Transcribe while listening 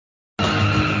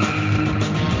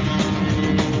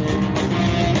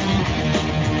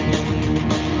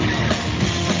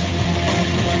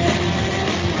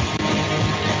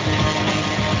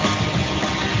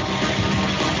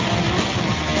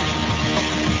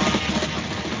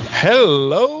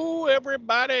Hello,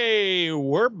 everybody.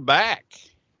 We're back,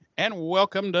 and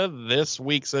welcome to this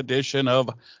week's edition of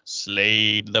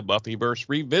Slade the Buffyverse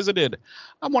Revisited.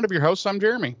 I'm one of your hosts. I'm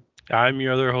Jeremy. I'm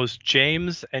your other host,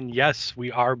 James, and yes,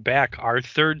 we are back. Our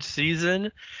third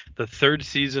season, the third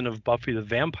season of Buffy the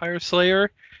Vampire Slayer.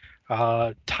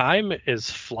 Time is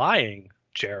flying,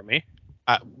 Jeremy.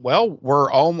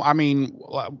 We're all. I mean,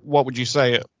 what would you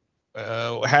say?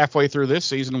 Halfway through this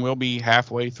season, we'll be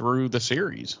halfway through the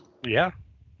series. Yeah.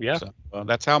 So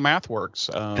that's how math works.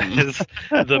 The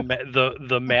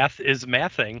math is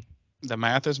mathing. The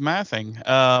math is mathing.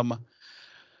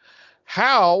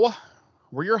 How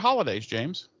were your holidays,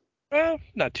 James?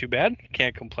 Not too bad.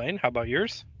 Can't complain. How about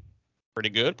yours? Pretty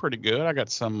good, pretty good. I got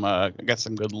some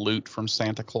good loot from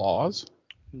Santa Claus.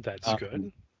 That's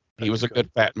good. He was a good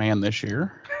fat man this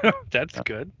year. That's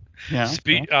good. Yeah.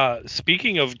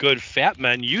 Speaking of good fat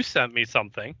men, you sent me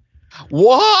something.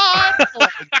 What? No,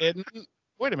 I didn't.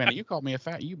 Wait a minute. You called me a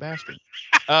fat, you bastard.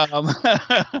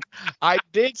 I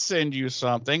did send you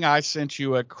something. I sent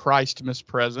you a Christmas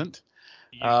present.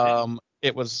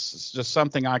 It was just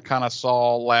something I kind of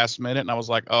saw last minute, and I was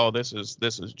like, "Oh, this is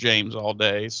James all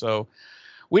day." So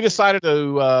we decided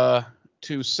to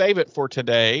save it for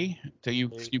today, so you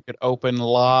could open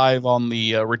live on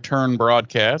the return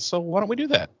broadcast. So why don't we do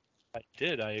that? I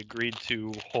did. I agreed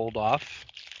to hold off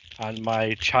on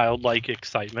my childlike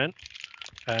excitement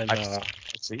and I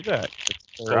see that.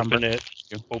 open it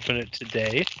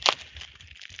today.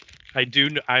 I do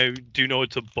know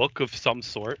it's a book of some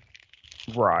sort.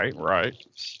 Right.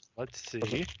 Let's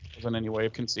see. Wasn't any way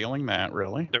of concealing that,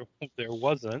 really. There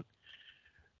wasn't.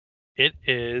 It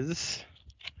is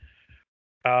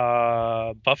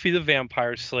Buffy the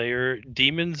Vampire Slayer,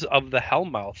 Demons of the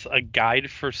Hellmouth, a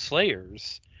guide for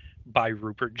slayers by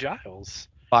Rupert Giles.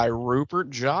 By Rupert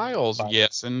Giles,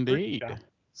 yes, indeed.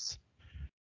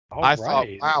 I thought,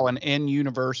 wow, an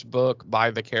in-universe book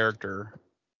by the character,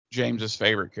 James's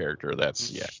favorite character.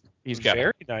 He's got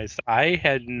very nice. I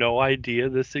had no idea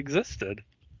this existed.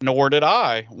 Nor did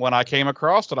I. When I came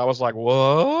across it, I was like,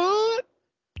 what?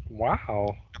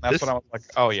 Wow. And that's when I was like,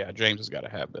 oh yeah, James has got to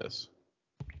have this.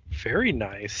 Very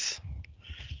nice.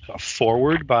 A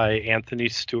foreword by Anthony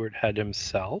Stewart Head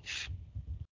himself.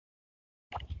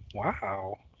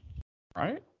 Wow.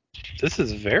 Right? This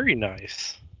is very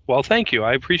nice. Well, thank you.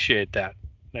 I appreciate that.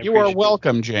 You are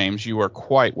welcome, James. You are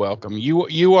quite welcome.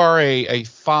 You are a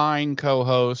fine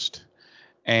co-host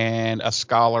and a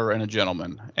scholar and a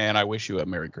gentleman, and I wish you a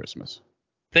Merry Christmas.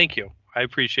 Thank you. I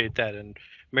appreciate that, and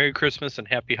Merry Christmas and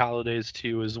Happy Holidays to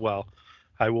you as well.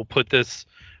 I will put this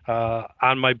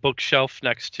on my bookshelf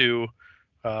next to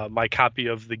my copy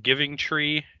of The Giving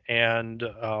Tree and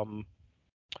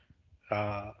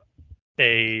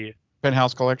a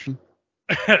Penthouse Collection.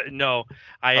 No,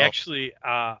 actually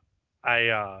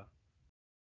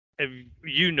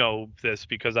you know this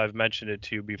because I've mentioned it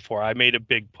to you before. I made a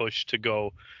big push to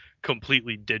go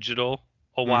completely digital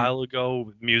a while ago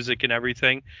with music and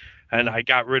everything, and I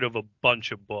got rid of a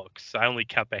bunch of books. I only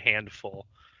kept a handful.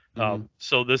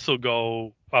 So this will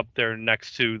go up there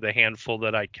next to the handful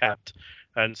that I kept,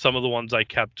 and some of the ones I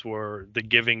kept were The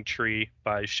Giving Tree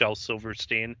by Shel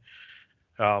Silverstein,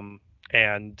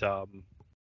 and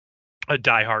A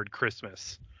Die Hard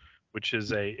Christmas, which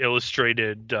is a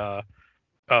illustrated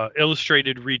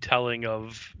retelling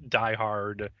of Die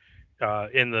Hard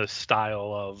in the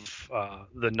style of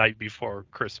The Night Before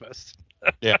Christmas.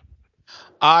 Yeah.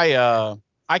 I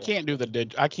can't do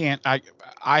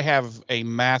I have a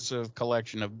massive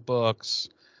collection of books,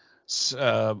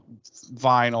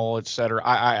 vinyl, etc.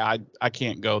 I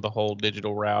can't go the whole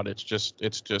digital route. It's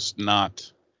just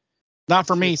not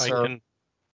for me, sir.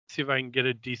 See if I can get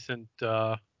a decent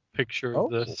picture of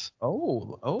this.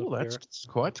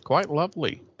 That's quite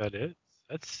lovely. That's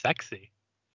sexy.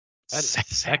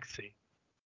 That's sexy.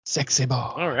 Sexy boy.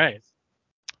 All right.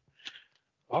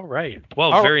 Well,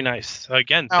 very nice.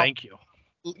 Again, thank you.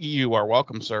 You are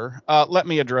welcome, sir. Let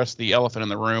me address the elephant in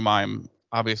the room.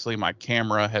 Obviously my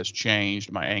camera has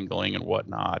changed, my angling and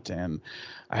whatnot, and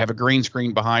I have a green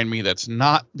screen behind me that's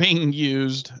not being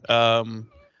used.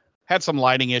 Had some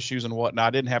lighting issues and whatnot.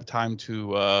 I didn't have time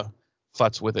to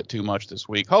futz with it too much this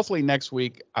week. Hopefully next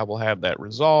week I will have that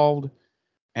resolved,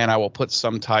 and I will put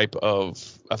some type of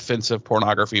offensive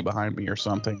pornography behind me or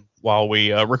something while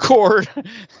we record.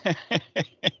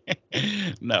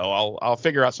 No, I'll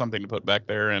figure out something to put back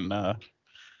there and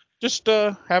just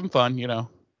having fun, you know.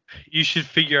 You should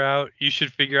figure out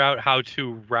how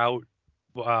to route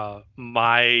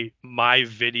my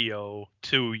video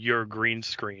to your green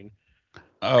screen.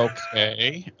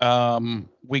 Okay.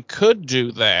 We could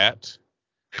do that.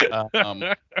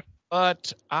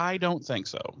 but I don't think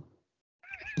so.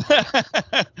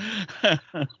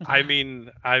 I mean,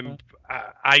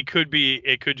 I could be.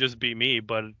 It could just be me,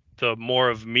 but the more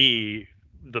of me,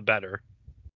 the better.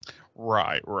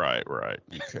 Right.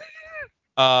 Okay.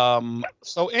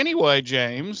 So anyway,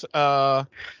 James, I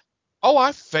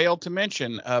failed to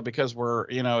mention, because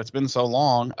it's been so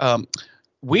long.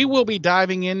 We will be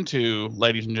diving into,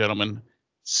 ladies and gentlemen,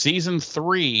 season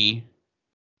 3,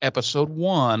 episode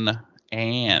 1,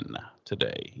 Anne,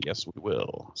 today. Yes, we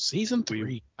will. Season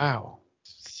 3. Wow.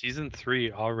 Season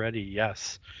 3 already.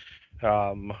 Yes.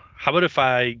 How about if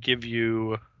I give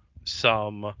you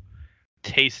some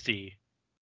tasty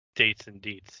dates and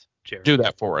deets, Jeremy? Do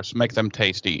that for us. Make them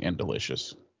tasty and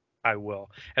delicious. I will.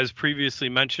 As previously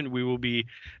mentioned, we will be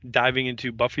diving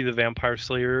into Buffy the Vampire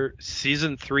Slayer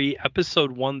season 3,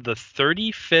 episode 1, the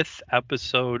 35th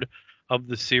episode of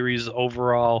the series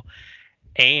overall,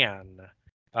 and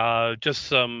just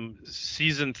some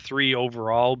season 3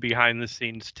 overall behind the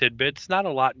scenes tidbits. Not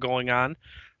a lot going on,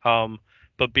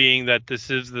 but being that this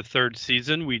is the 3rd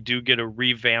season, we do get a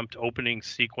revamped opening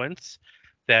sequence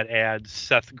that adds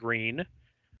Seth Green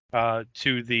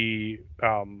to the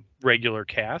regular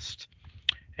cast,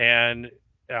 and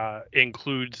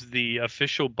includes the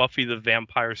official Buffy the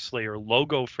Vampire Slayer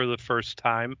logo for the first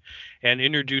time, and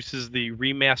introduces the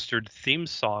remastered theme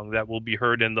song that will be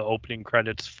heard in the opening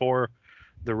credits for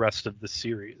the rest of the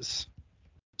series.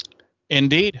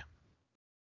 Indeed.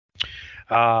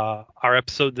 Our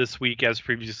episode this week, as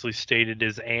previously stated,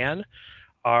 is Anne.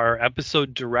 Our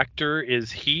episode director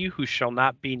is He Who Shall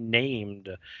Not Be Named,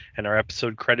 and our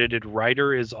episode credited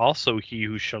writer is also He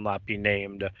Who Shall Not Be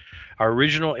Named. Our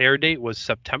original air date was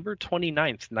September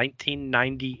 29th,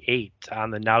 1998 on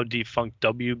the now defunct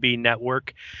WB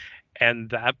network, and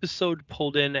the episode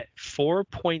pulled in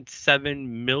 4.7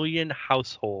 million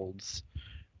households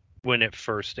when it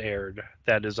first aired.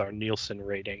 That is our Nielsen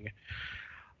rating.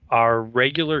 Our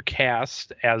regular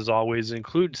cast, as always,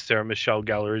 includes Sarah Michelle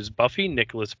Gellar as Buffy,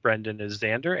 Nicholas Brendan as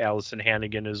Xander, Allison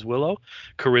Hannigan as Willow,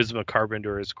 Charisma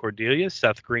Carpenter as Cordelia,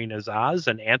 Seth Green as Oz,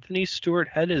 and Anthony Stewart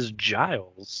Head as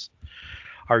Giles.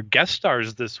 Our guest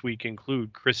stars this week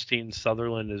include Christine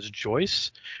Sutherland as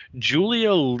Joyce,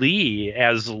 Julia Lee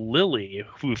as Lily,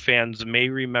 who fans may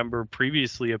remember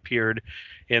previously appeared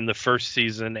in the first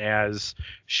season as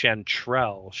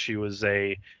Chantrell. She was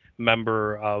a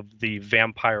member of the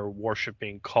vampire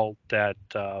worshipping cult that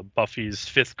Buffy's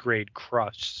 5th grade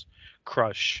crush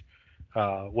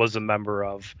was a member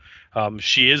of.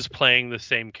 She is playing the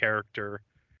same character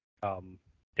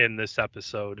in this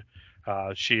episode.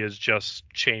 She has just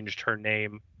changed her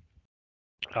name,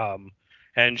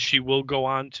 and she will go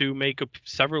on to make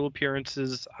several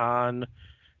appearances on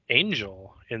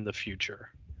Angel in the future,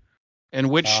 in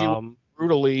which she was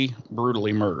brutally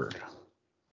murdered.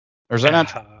 Or is that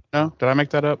not? No, did I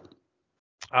make that up?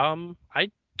 I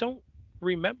don't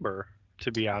remember, to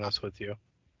be honest with you.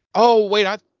 Oh wait,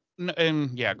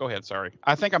 yeah, go ahead. Sorry,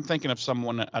 I think I'm thinking of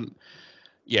someone.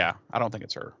 Yeah, I don't think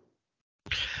it's her.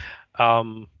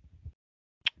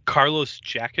 Carlos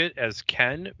Jacket as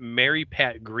Ken, Mary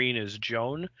Pat Green as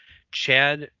Joan,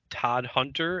 Chad Todd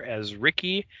Hunter as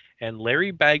Ricky, and Larry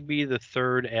Bagby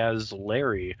III as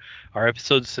Larry. Our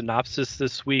episode synopsis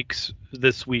this week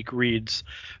reads: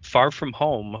 Far from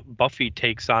home, Buffy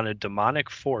takes on a demonic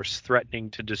force threatening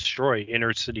to destroy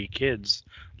inner city kids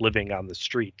living on the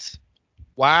streets.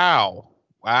 Wow.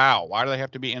 Why do they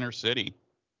have to be inner city?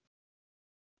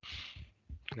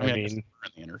 I mean, in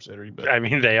the inner city, but I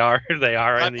mean they are in the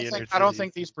inner city. I don't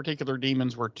think these particular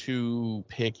demons were too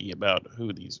picky about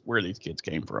where these kids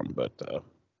came from, but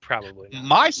probably not.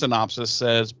 My synopsis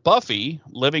says Buffy,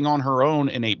 living on her own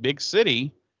in a big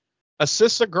city,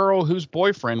 assists a girl whose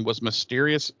boyfriend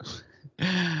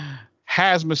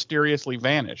has mysteriously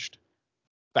vanished.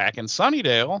 Back in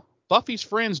Sunnydale, Buffy's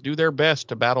friends do their best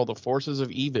to battle the forces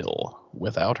of evil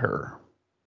without her.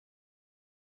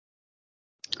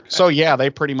 So yeah, they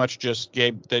pretty much there's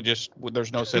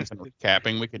no sense in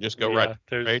recapping. We could just go right.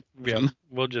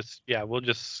 We'll just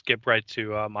skip right to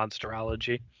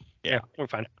Monsterology. Yeah, we're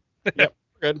fine. Yep,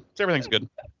 we're good. Everything's good.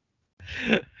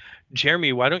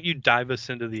 Jeremy, why don't you dive us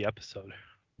into the episode?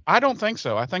 I don't think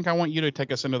so. I think I want you to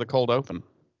take us into the cold open.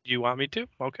 Do you want me to?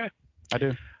 Okay. I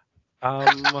do.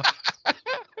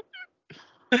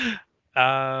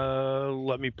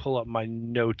 Let me pull up my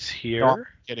notes here. No, I'm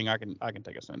kidding. I can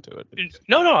take us into it.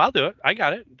 No, I'll do it. I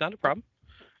got it. Not a problem.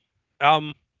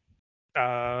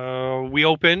 We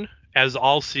open as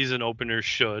all season openers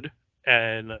should,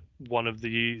 and one of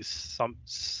the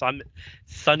Sunnydale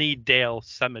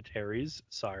cemeteries.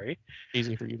 Sorry.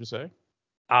 Easy for you to say.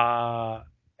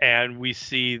 And we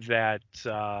see that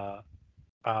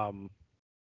a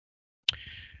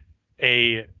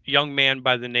young man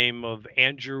by the name of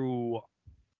Andrew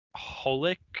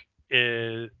Holick,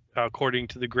 according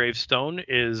to the gravestone,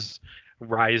 is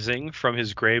rising from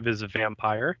his grave as a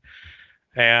vampire.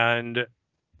 And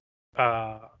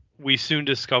we soon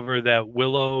discover that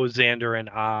Willow, Xander, and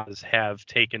Oz have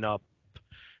taken up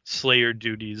Slayer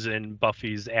duties in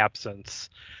Buffy's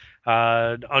absence.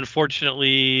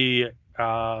 Unfortunately,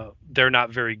 they're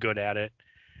not very good at it,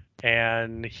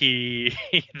 and he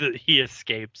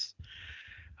escapes.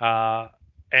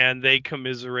 And they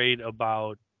commiserate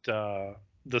about the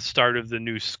start of the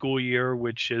new school year,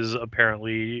 which is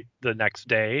apparently the next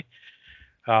day.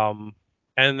 And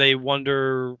they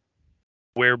wonder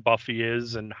where Buffy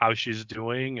is and how she's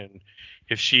doing, and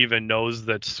if she even knows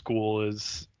that school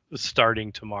is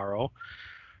starting tomorrow.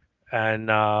 And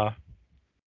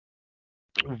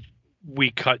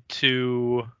we cut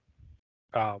to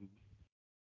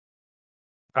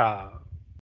a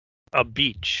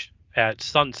beach at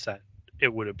sunset,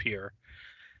 it would appear.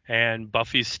 And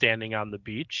Buffy's standing on the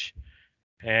beach.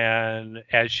 And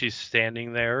as she's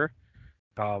standing there,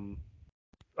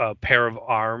 a pair of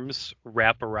arms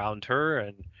wrap around her,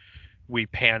 and we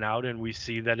pan out and we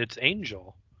see that it's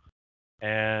Angel.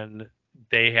 And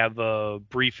they have a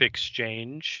brief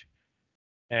exchange,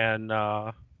 and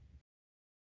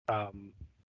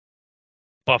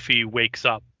Buffy wakes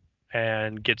up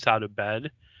and gets out of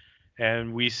bed,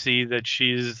 and we see that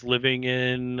she's living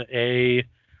in a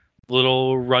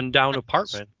little rundown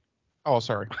apartment. Oh,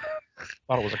 sorry.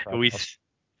 Thought it was a crack house.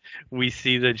 We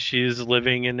see that she's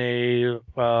living in a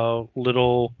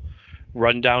little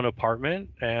rundown apartment,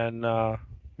 and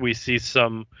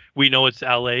we know it's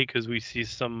LA because we see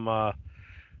some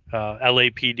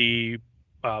LAPD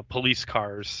police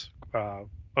cars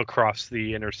across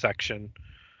the intersection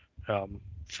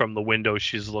from the window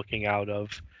she's looking out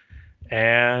of.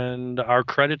 And our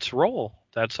credits roll.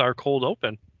 That's our cold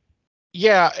open.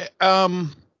 Yeah.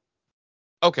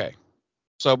 Okay.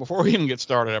 So before we even get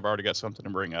started, I've already got something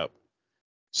to bring up.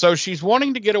 So she's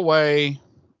wanting to get away.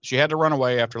 She had to run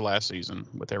away after last season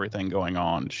with everything going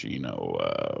on. She,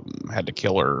 had to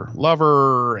kill her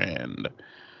lover, and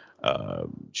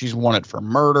she's wanted for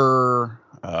murder.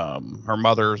 Her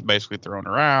mother's basically thrown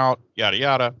her out, yada,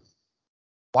 yada.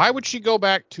 Why would she go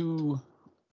back to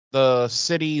the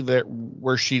city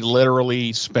where she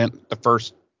literally spent the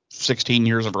first 16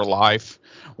 years of her life,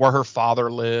 where her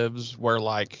father lives, where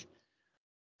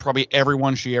probably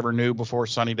everyone she ever knew before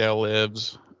Sunnydale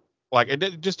lives?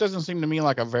 It just doesn't seem to me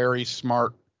like a very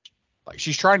smart,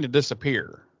 she's trying to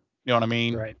disappear. You know what I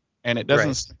mean? Right. And it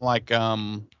doesn't seem like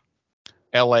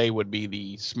LA would be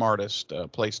the smartest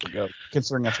place to go,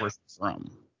 considering that's where she's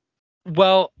from.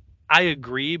 Well, I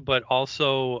agree, but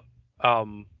also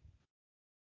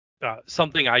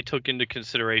something I took into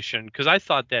consideration, because I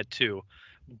thought that too,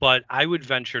 but I would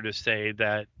venture to say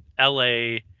that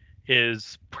LA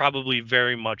is probably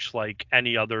very much like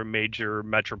any other major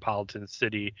metropolitan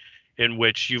city, in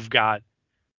which you've got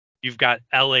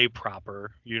LA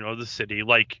proper, the city,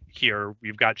 like here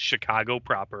you've got Chicago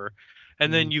proper,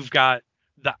 and then you've got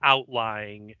the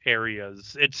outlying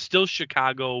areas. It's still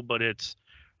Chicago, but it's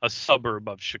a suburb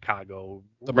of Chicago,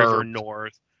 River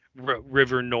North,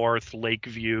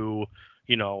 Lakeview,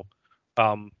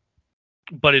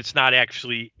 but it's not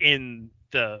actually in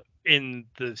the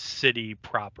city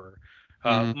proper.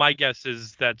 My guess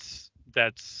is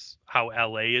that's how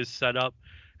LA is set up,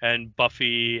 and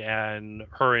Buffy and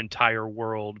her entire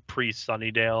world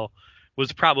pre-Sunnydale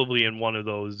was probably in one of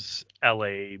those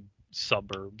LA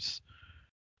suburbs,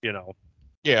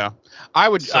 Yeah, I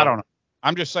would. So, I don't know.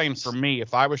 I'm just saying, for me,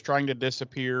 if I was trying to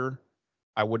disappear,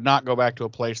 I would not go back to a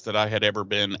place that I had ever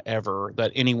been, ever,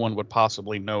 that anyone would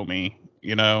possibly know me.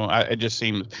 It just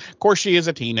seems. Of course, she is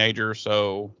a teenager,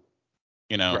 so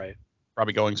right.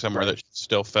 Probably going somewhere that she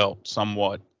still felt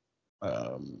somewhat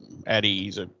at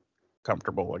ease and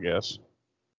comfortable, I guess.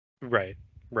 Right.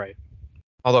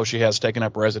 Although she has taken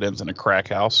up residence in a crack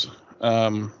house.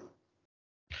 I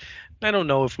don't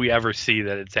know if we ever see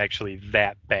that it's actually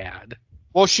that bad.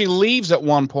 Well, she leaves at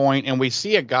one point, and we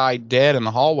see a guy dead in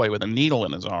the hallway with a needle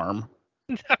in his arm.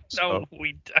 No,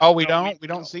 we don't. Oh, we don't? We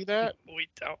don't see that? We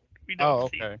don't. We don't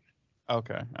see okay.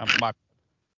 Okay.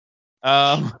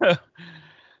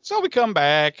 So we come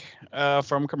back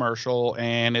from commercial,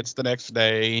 and it's the next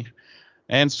day,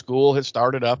 and school has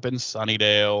started up in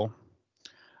Sunnydale.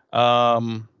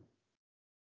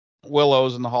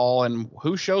 Willow's in the hall, and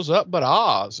who shows up but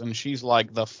Oz? And she's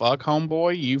like, "The fuck,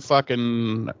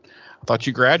 homeboy? I thought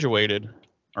you graduated."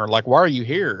 Or why are you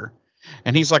here?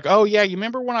 And he's like, "Oh yeah, you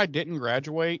remember when I didn't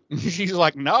graduate?" She's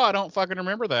like, "No, I don't fucking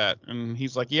remember that." And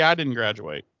he's like, "Yeah, I didn't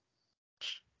graduate."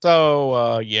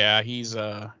 So yeah, he's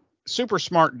a super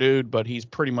smart dude, but he's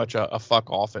pretty much a fuck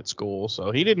off at school.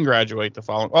 So he didn't graduate the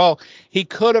following. Well, he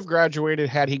could have graduated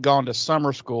had he gone to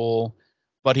summer school,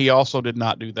 but he also did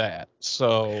not do that.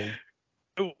 So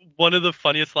One of the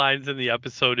funniest lines in the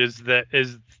episode is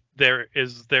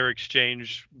their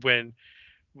exchange when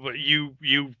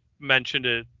you mentioned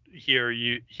it here.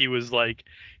 He was like,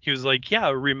 yeah,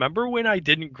 remember when I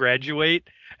didn't graduate?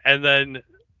 And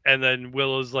then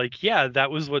Willow's like, yeah,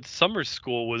 that was what summer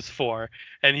school was for.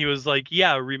 And he was like,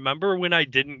 yeah, remember when I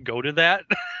didn't go to that?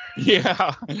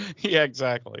 yeah, yeah,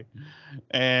 exactly.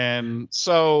 And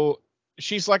so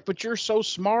she's like, "But you're so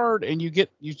smart, and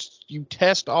you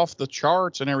test off the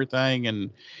charts and everything."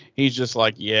 And he's just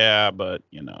like, "Yeah, but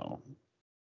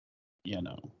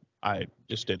I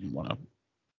just didn't want to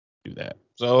do that."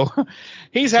 So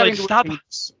he's He's like, having to stop.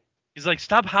 repeat. He's like,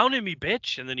 stop hounding me,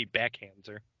 bitch. And then he backhands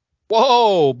her.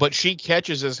 Whoa! But she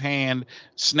catches his hand,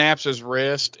 snaps his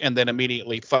wrist, and then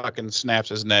immediately fucking snaps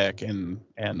his neck, and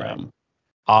Right.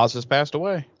 Oz has passed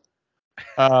away.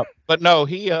 But no,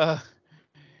 he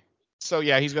so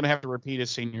yeah, he's gonna have to repeat his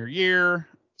senior year.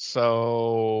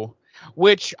 So,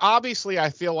 which obviously I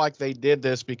feel like they did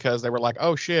this because they were like,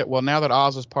 oh shit, well now that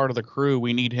Oz is part of the crew,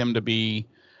 we need him to be.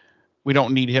 We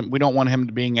don't need him. We don't want him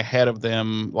to being ahead of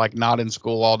them, like not in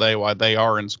school all day while they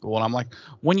are in school. And I'm like,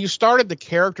 when you started the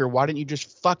character, why didn't you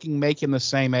just fucking make him the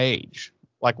same age?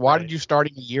 Like, why Right. did you start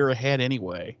him a year ahead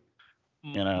anyway?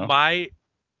 You know?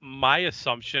 My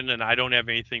assumption, and I don't have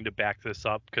anything to back this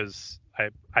up because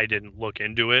I didn't look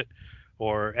into it,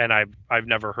 and I've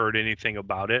never heard anything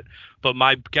about it. But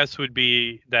my guess would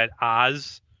be that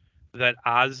Oz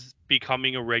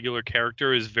becoming a regular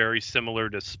character is very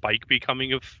similar to Spike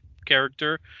becoming a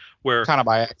character, where Kind of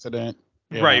by accident.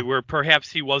 Yeah. right, where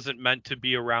perhaps he wasn't meant to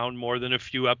be around more than a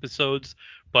few episodes,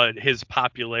 but his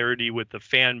popularity with the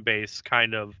fan base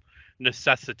kind of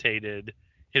necessitated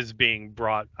his being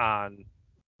brought on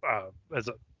as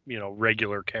a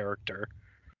regular character.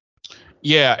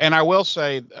 Yeah, and I will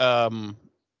say, I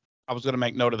was going to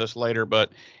make note of this later,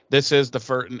 but this is the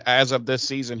first. As of this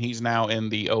season, he's now in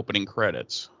the opening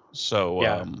credits. So,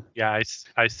 Yeah, yeah,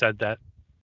 I said that.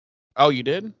 oh, you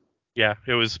did? Yeah,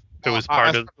 it was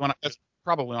part of. That's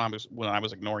probably when I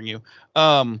was ignoring you.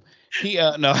 Um, he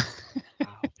no,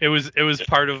 It was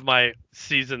part of my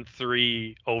season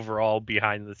 3 overall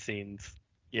behind the scenes.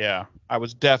 yeah, I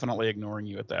was definitely ignoring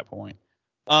you at that point.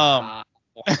 Um,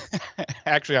 Wow.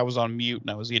 actually, I was on mute and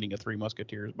I was eating a Three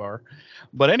Musketeers bar.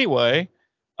 But anyway,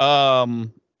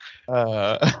 um,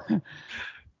 uh,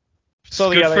 It's so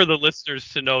good yeah, for the listeners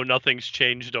to know nothing's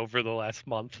changed over the last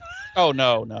month. oh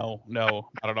no, not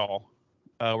at all.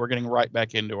 We're getting right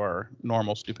back into our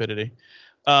normal stupidity.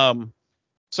 Um,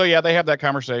 so yeah, they have that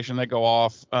conversation. They go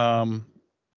off.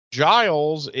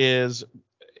 Giles is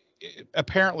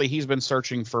apparently he's been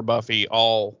searching for Buffy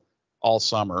all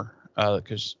summer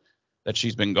because that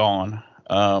she's been gone.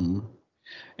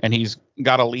 And he's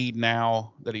got a lead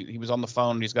now that he was on the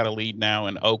phone. And he's got a lead now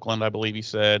in Oakland, I believe he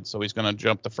said. So he's going to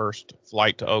jump the first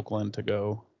flight to Oakland to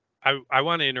go. I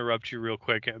want to interrupt you real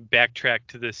quick and backtrack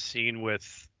to this scene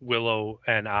with Willow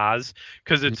and Oz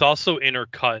because it's also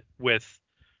intercut with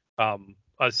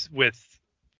us with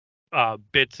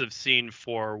bits of scene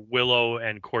for Willow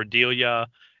and Cordelia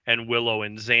and Willow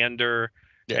and Xander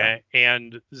Yeah.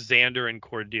 and Xander and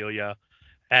Cordelia.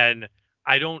 And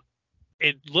I don't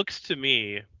it looks to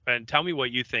me, and tell me what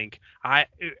you think. I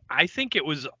think it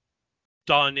was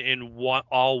done in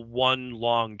one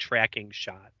long tracking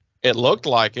shot. It looked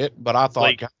like it, but I thought,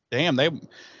 Like God damn,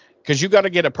 because you got to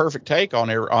get a perfect take on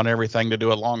everything to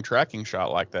do a long tracking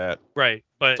shot like that. right,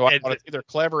 but So I thought it's either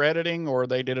clever editing or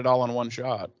they did it all in one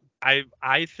shot.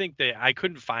 I think I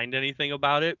couldn't find anything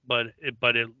about it, but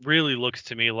it really looks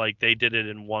to me like they did it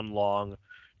in one long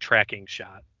tracking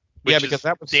shot, Yeah, which because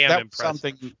is damn that was impressive.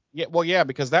 something. Yeah, well, yeah,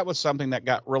 because that was something that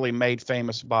got really made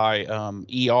famous by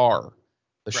ER,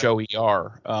 the Right. show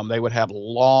ER. They would have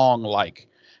long, like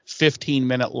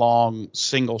 15-minute long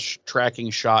single tracking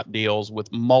shot deals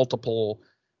with multiple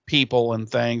people and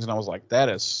things, and I was like, that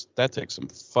takes some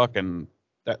fucking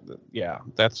that. Yeah,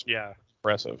 that's Yeah.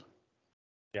 impressive.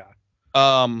 Yeah.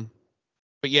 Um,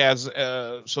 but yeah,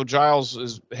 so Giles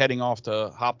is heading off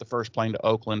to hop the first plane to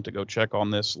Oakland to go check on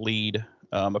this lead.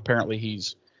 Apparently,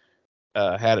 he's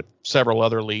had several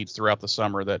other leads throughout the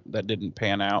summer that didn't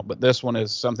pan out, but this one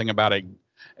is something about a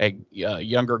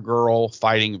younger girl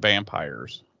fighting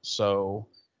vampires. So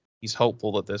he's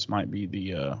hopeful that this might be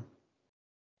the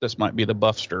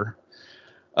Buffster.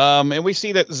 And we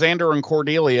see that Xander and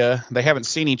Cordelia, they haven't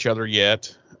seen each other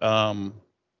yet.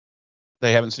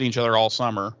 They haven't seen each other all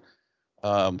summer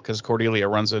because Cordelia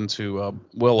runs into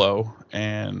Willow,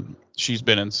 and she's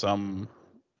been in some,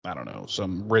 I don't know,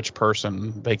 some rich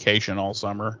person vacation all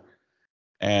summer.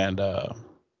 And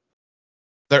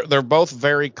they're both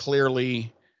very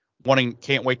clearly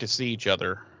can't wait to see each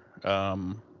other,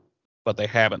 but they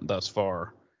haven't thus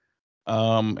far.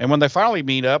 And when they finally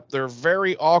meet up, they're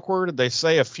very awkward. They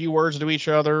say a few words to each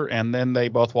other, and then they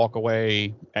both walk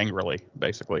away angrily,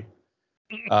 basically.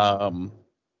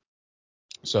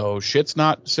 So shit's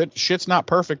not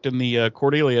perfect in the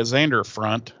Cordelia Xander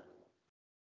front.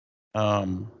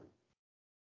 Then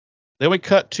we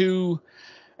cut to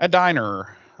a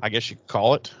diner, I guess you could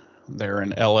call it. They're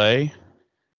in L.A.,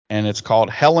 and it's called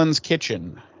Helen's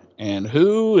Kitchen. And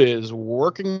who is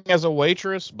working as a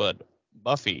waitress but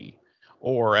Buffy,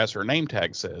 or as her name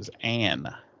tag says,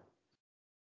 Anne.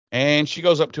 And she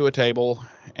goes up to a table,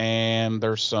 and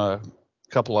there's a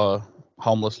couple of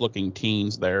homeless-looking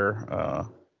teens there,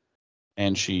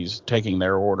 and she's taking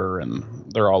their order,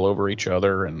 and they're all over each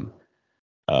other, and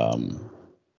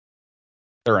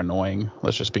they're annoying.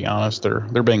 Let's just be honest.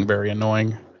 They're being very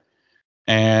annoying.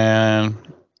 And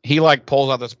he like pulls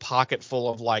out this pocket full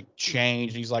of like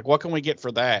change. He's like, "What can we get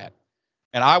for that?"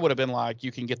 And I would have been like,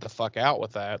 "You can get the fuck out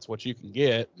with that. It's what you can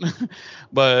get."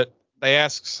 But they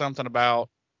ask something about,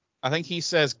 I think he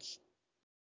says,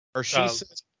 or she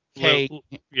says, cake.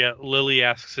 Lily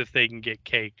asks if they can get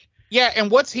cake. Yeah,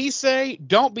 and what's he say?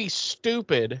 Don't be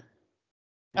stupid.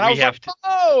 And I was like,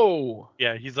 oh.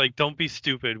 Yeah, he's like, don't be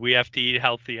stupid. We have to eat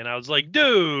healthy. And I was like,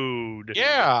 dude.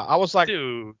 Yeah, I was like,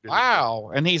 dude.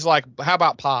 Wow. And he's like, how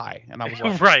about pie? And I was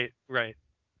like, right.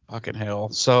 Fucking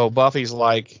hell. So Buffy's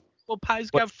like, well, pie's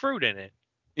got fruit in it.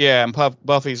 Yeah, and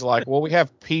Buffy's like, well, we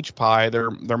have peach pie. There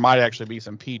might actually be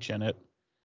some peach in it.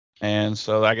 And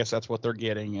so I guess that's what they're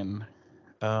getting.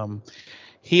 And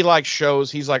he like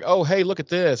he's like, oh, hey, look at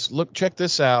this. Look, check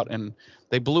this out. And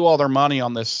they blew all their money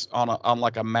on this, on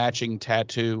like a matching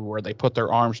tattoo where they put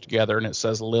their arms together and it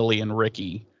says Lily and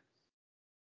Ricky.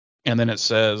 And then it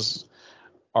says,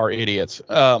 are idiots,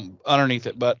 underneath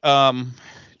it. But,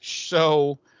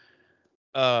 so,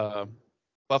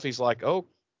 Buffy's like, oh,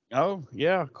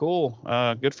 yeah, cool.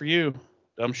 Good for you,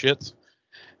 dumb shits.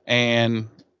 And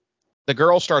the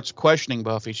girl starts questioning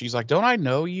Buffy. She's like, don't I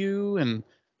know you? And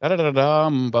da-da-da-da.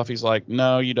 And Buffy's like,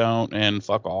 no, you don't. And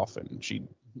fuck off. And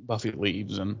Buffy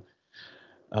leaves. And,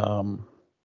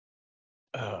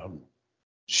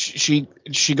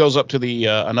 she goes up to the,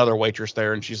 another waitress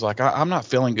there. And she's like, I'm not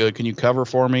feeling good. Can you cover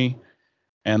for me?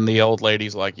 And the old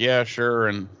lady's like, yeah, sure.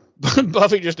 And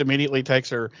Buffy just immediately takes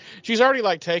her. She's already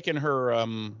like taken her,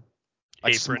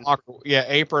 like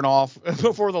apron off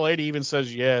before the lady even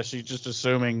says yes. She's just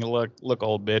assuming, look,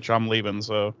 old bitch, I'm leaving.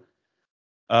 So,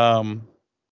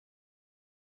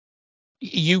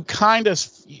 you kind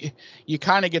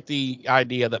of get the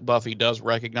idea that Buffy does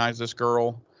recognize this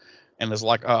girl and is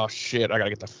like, oh shit, I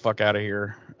gotta get the fuck out of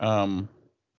here.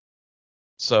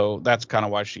 So that's kind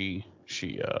of why she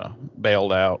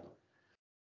bailed out.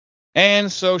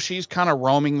 And so she's kind of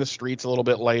roaming the streets a little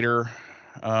bit later.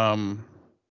 And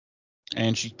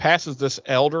she passes this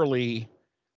elderly,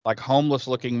 like homeless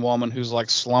looking woman who's like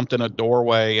slumped in a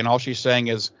doorway. And all she's saying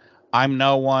is, I'm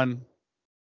no one.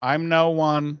 I'm no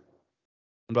one.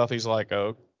 And Buffy's like,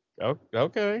 oh,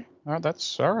 okay.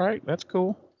 That's all right. That's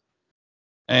cool.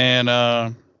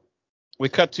 And we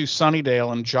cut to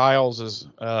Sunnydale, and Giles is,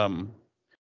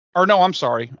 or no, I'm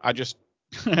sorry. I just,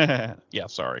 yeah,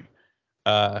 sorry.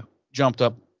 Jumped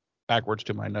up backwards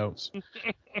to my notes.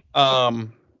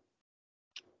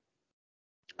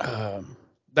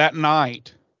 That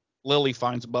night, Lily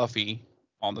finds Buffy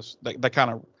on this. They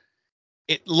kind of,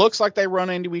 it looks like they run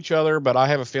into each other, but I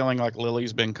have a feeling like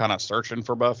Lily's been kind of searching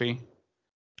for Buffy,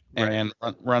 and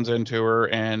runs into her,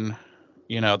 and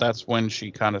that's when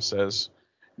she kind of says,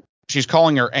 she's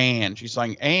calling her Anne. She's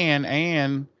saying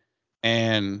Anne,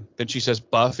 and then she says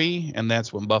Buffy, and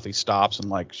that's when Buffy stops and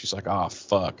like she's like, oh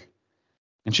fuck,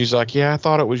 and she's like, yeah, I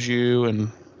thought it was you,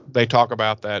 and they talk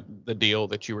about the deal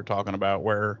that you were talking about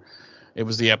where it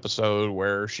was the episode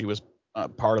where she was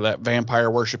part of that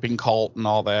vampire worshipping cult and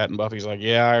all that. And Buffy's like,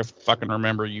 yeah, I fucking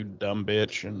remember, you dumb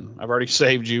bitch. And I've already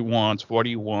saved you once. What do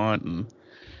you want? And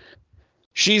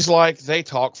she's like, they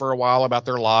talk for a while about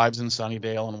their lives in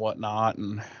Sunnydale and whatnot.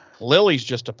 And Lily's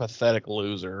just a pathetic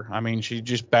loser. I mean, she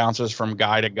just bounces from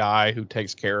guy to guy who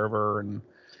takes care of her.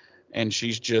 And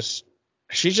she's just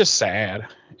sad.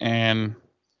 And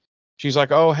she's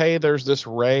like, oh, hey, there's this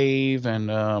rave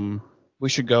and, we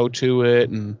should go to it.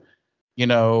 And,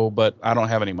 but I don't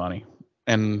have any money.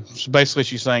 And basically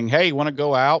she's saying, hey, you want to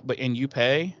go out, and you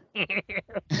pay?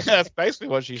 That's basically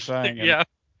what she's saying. And Yeah,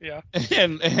 yeah.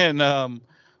 and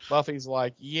Buffy's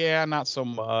like, yeah, not so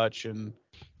much. And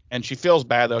she feels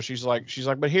bad though. She's like,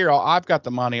 but here, I've got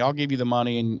the money. I'll give you the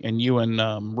money, and you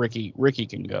and Ricky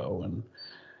can go.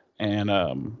 And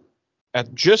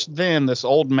at just then, this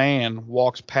old man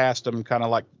walks past him, kind of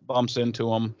like bumps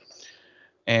into him,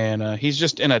 and he's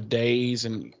just in a daze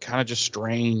and kind of just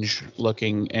strange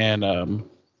looking. And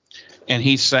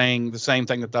he's saying the same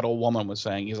thing that old woman was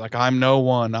saying. He's like, I'm no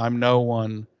one. I'm no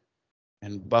one.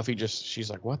 And Buffy she's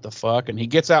like, what the fuck? And he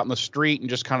gets out in the street and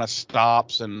just kind of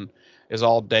stops and is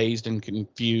all dazed and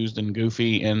confused and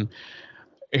goofy. And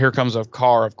here comes a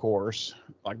car, of course,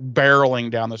 like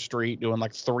barreling down the street, doing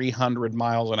like 300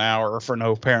 miles an hour for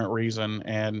no apparent reason.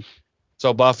 And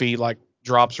so Buffy like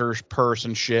drops her purse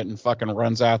and shit and fucking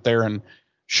runs out there and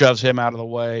shoves him out of the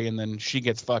way. And then she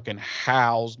gets fucking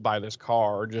housed by this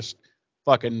car, just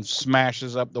fucking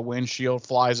smashes up the windshield,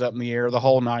 flies up in the air, the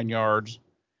whole 9 yards,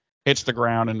 hits the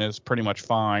ground and is pretty much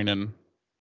fine. And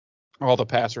all the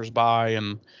passersby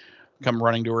and come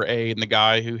running to her aid, and the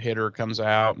guy who hit her comes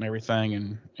out and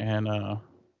everything. And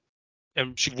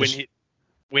she when just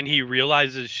he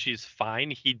realizes she's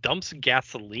fine, he dumps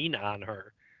gasoline on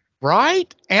her.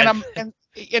 Right? And And,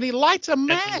 and he lights a and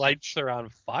match. lights her on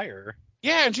fire.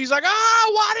 Yeah, and she's like,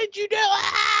 "Oh, why did you do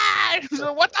that?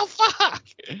 So what the fuck?"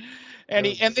 And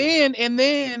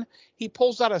then he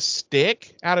pulls out a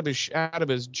stick out of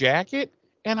his jacket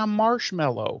and a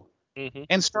marshmallow Mm-hmm.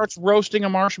 and starts roasting a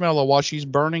marshmallow while she's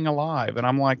burning alive. And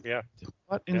I'm like, Yeah.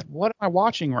 What am I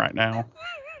watching right now?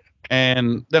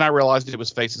 And then I realized it was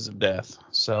Faces of Death.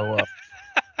 So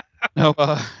no,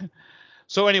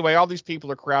 so anyway, all these people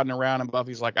are crowding around, and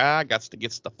Buffy's like, I got to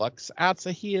get the fucks out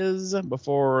of his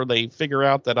before they figure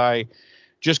out that I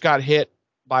just got hit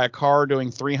by a car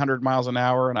doing 300 miles an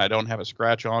hour and I don't have a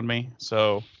scratch on me.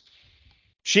 So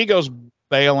she goes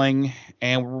bailing,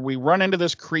 and we run into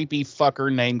this creepy fucker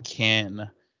named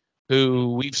Ken,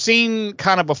 who we've seen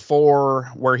kind of before,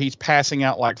 where he's passing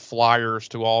out like flyers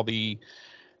to all the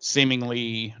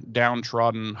seemingly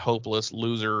downtrodden, hopeless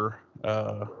loser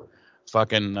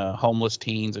fucking homeless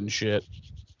teens and shit.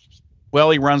 Well,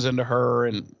 he runs into her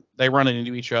and they run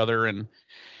into each other, and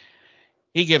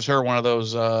he gives her one of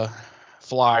those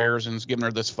flyers and is giving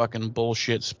her this fucking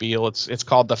bullshit spiel. It's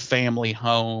called the family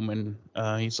home, and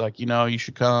he's like, you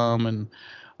should come, and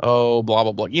oh, blah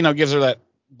blah blah. Gives her that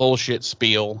bullshit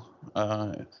spiel.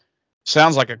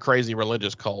 Sounds like a crazy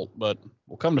religious cult, but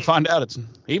we'll come to find out it's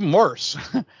even worse.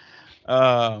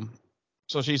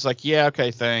 So she's like, yeah,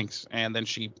 okay, thanks. And then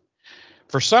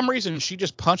for some reason, she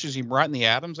just punches him right in the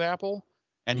Adam's apple,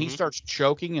 and he starts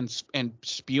choking and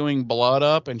spewing blood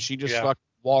up, and she just fucking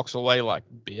walks away like,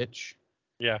 bitch.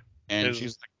 Yeah. And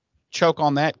she's like, choke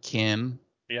on that, Ken.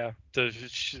 Yeah. The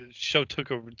show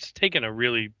it's taken a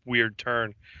really weird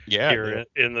turn here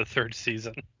in the third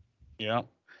season. Yeah.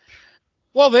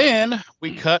 Well, then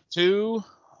we cut to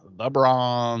the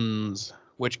Bronze,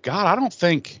 which, God, I don't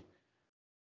think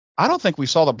we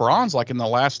saw the Bronze like in the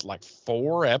last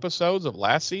 4 episodes of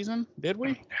last season, did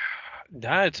we?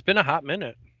 Nah, it's been a hot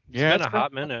minute. It's been a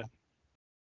hot minute.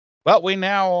 But we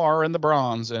now are in the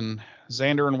Bronze, and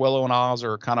Xander and Willow and Oz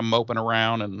are kind of moping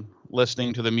around and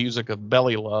listening to the music of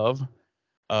Belly Love,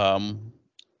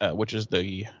 which is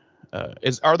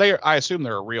are they? I assume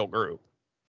they're a real group.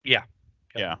 Yeah.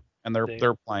 Yeah, and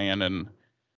they're playing,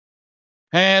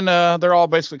 and they're all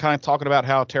basically kind of talking about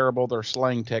how terrible their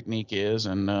slaying technique is,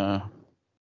 and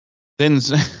then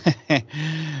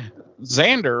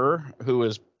Xander, who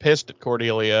is pissed at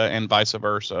Cordelia and vice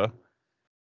versa,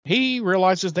 he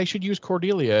realizes they should use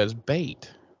Cordelia as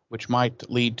bait, which might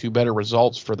lead to better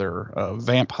results for their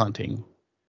vamp hunting.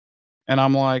 And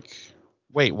I'm like,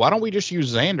 wait, why don't we just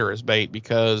use Xander as bait?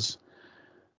 Because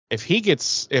if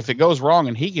it goes wrong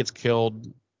and he gets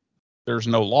killed, there's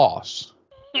no loss.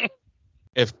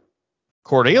 If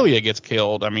Cordelia gets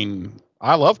killed, I mean,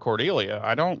 I love Cordelia.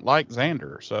 I don't like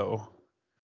Xander, so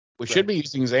we should be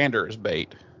using Xander as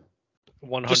bait.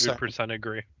 100%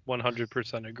 agree.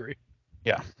 100% agree.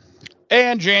 Yeah.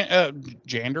 And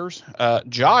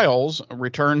Giles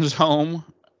returns home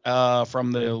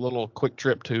from the little quick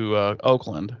trip to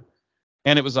Oakland,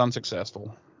 and it was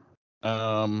unsuccessful.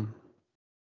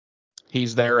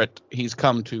 He's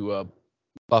come to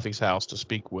Buffy's house to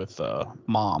speak with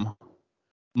Mom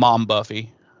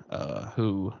Buffy,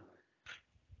 who,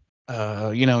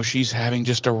 she's having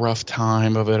just a rough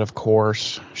time of it, of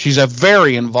course. She's a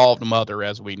very involved mother,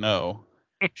 as we know.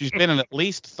 She's been in at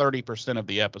least 30% of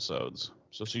the episodes,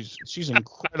 so she's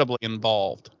incredibly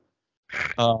involved.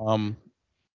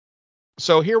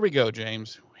 So here we go,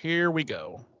 James. Here we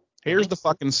go. Here's the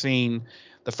fucking scene,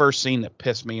 the first scene that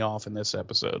pissed me off in this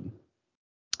episode.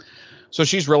 So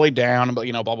she's really down, but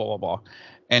blah blah blah blah.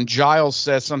 And Giles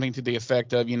says something to the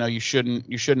effect of, you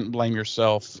shouldn't blame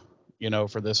yourself,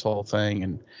 for this whole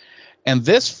thing. And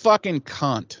this fucking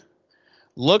cunt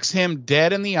looks him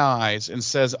dead in the eyes and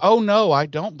says, "Oh no, I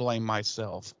don't blame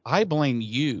myself. I blame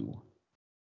you."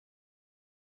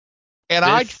 And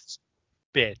This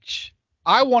bitch.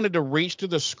 I wanted to reach to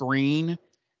the screen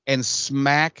and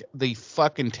smack the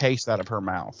fucking taste out of her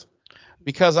mouth,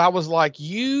 because I was like,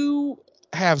 you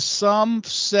have some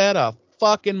set of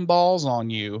fucking balls on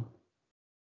you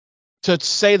to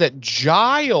say that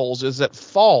Giles is at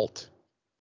fault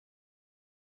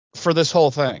for this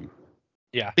whole thing.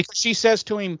 Yeah. Because she says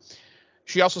to him,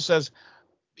 she also says,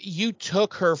 you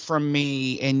took her from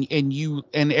me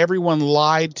and everyone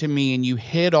lied to me and you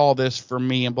hid all this from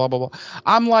me and blah blah blah.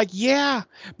 I'm like, yeah,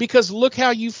 because look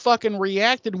how you fucking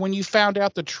reacted when you found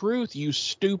out the truth, you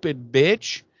stupid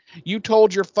bitch. You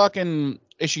told your fucking,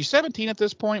 is she 17 at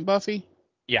this point, Buffy?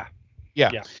 Yeah.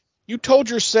 Yeah. You told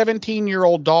your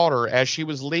 17-year-old daughter as she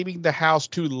was leaving the house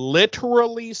to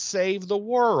literally save the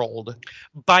world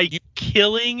by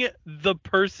killing the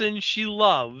person she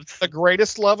loves, the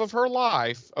greatest love of her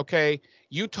life. Okay.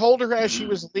 You told her as she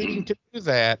was leaving to do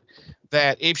that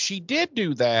if she did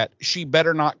do that, she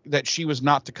better not, that she was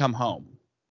not to come home.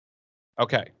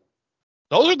 Okay.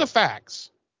 Those are the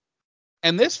facts.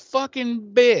 And this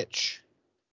fucking bitch,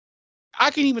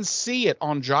 I can even see it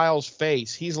on Giles'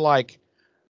 face. He's like,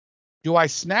 do I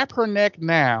snap her neck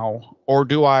now, or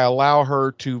do I allow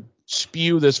her to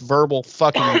spew this verbal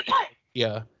fucking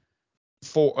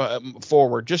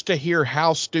forward just to hear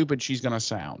how stupid she's going to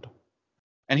sound?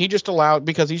 And he just allowed,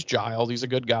 because he's Giles, he's a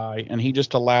good guy, and he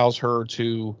just allows her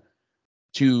to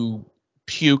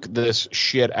puke this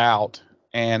shit out.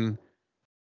 And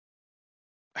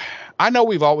I know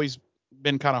we've always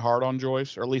been kind of hard on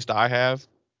Joyce, or at least I have.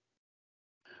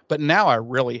 But now I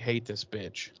really hate this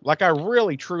bitch. Like, I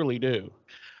really truly do.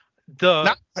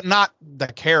 Not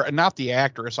the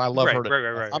actress. I love her.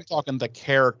 Right. I'm talking the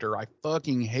character. I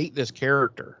fucking hate this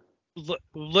character.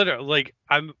 Literally, like,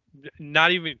 I'm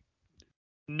not even,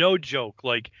 no joke.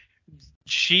 Like,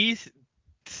 she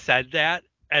said that,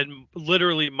 and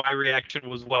literally my reaction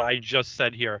was what I just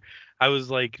said here. I was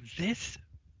like, this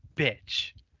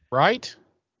bitch. Right?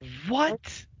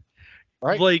 What?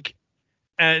 Right. Like,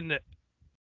 and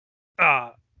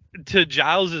to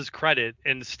Giles's credit,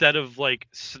 instead of like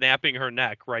snapping her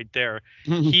neck right there,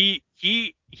 he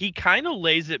kind of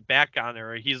lays it back on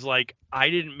her. He's like, I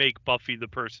didn't make Buffy the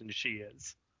person she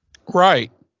is.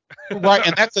 Right. Right.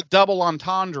 And that's a double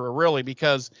entendre, really,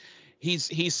 because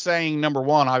he's saying, number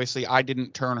one, obviously, I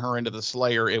didn't turn her into the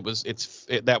Slayer.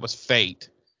 That was fate.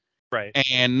 Right.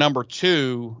 And number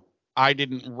two, I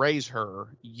didn't raise her.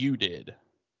 You did.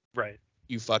 Right.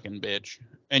 You fucking bitch.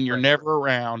 And you're never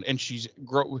around. And she's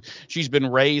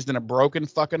been raised in a broken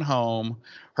fucking home.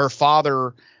 Her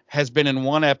father has been in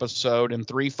one episode in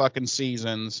 3 fucking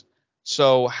seasons.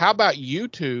 So how about you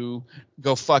two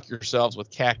go fuck yourselves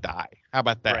with cacti? How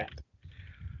about that?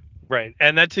 Right.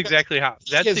 And that's exactly how.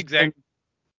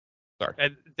 Sorry.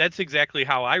 And that's exactly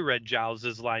how I read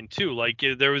Giles's line too. Like,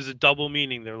 there was a double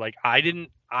meaning there. Like, I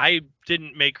didn't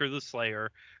make her the Slayer.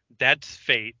 That's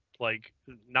fate. Like,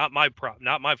 not my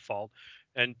fault.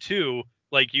 And two,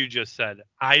 like you just said,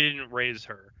 I didn't raise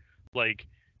her. Like,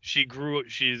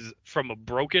 she's from a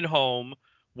broken home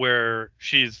where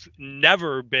she's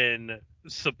never been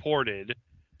supported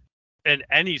in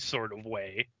any sort of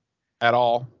way At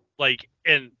all. Like,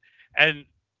 and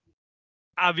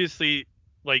obviously,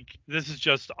 like, this is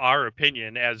just our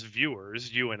opinion as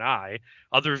viewers, you and I.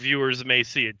 Other viewers may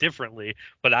see it differently,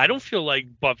 but I don't feel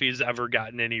like Buffy's ever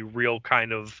gotten any real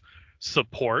kind of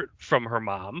support from her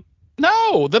mom.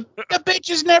 No, the bitch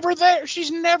is never there.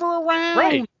 She's never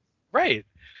around. Right.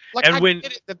 Like, and I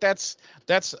get it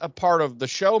that's a part of the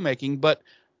show making, but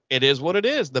it is what it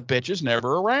is. The bitch is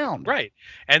never around. Right.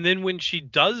 And then when she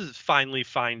does finally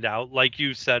find out, like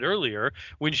you said earlier,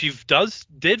 when she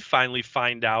did finally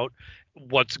find out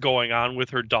what's going on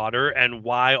with her daughter and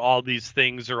why all these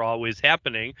things are always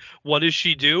happening, what does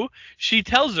she do? She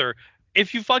tells her,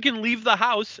 if you fucking leave the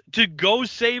house to go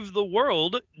save the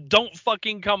world, don't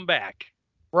fucking come back.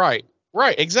 Right.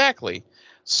 Exactly.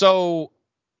 So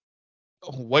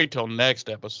wait till next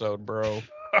episode, bro.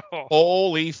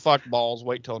 Holy fuck balls.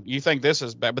 Wait till you think this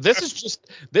is bad. But this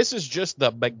is just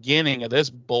the beginning of this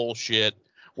bullshit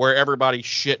where everybody's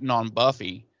shitting on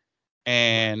Buffy.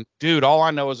 And dude, all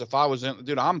I know is if I was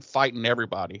I'm fighting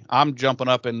everybody. I'm jumping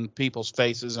up in people's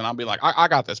faces and I'll be like, I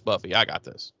got this, Buffy. I got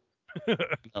this.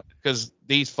 Because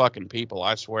these fucking people,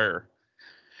 I swear.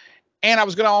 And I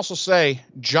was going to also say,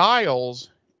 Giles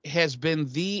has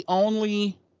been the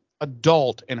only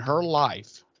adult in her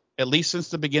life, at least since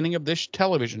the beginning of this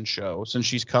television show, since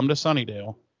she's come to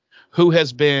Sunnydale, who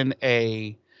has been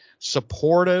a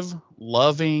supportive,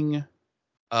 loving,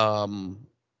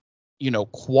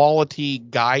 quality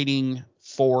guiding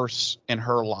force in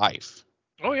her life.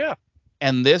 Oh, yeah.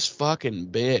 And this fucking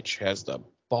bitch has the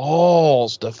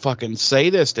balls to fucking say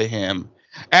this to him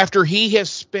after he has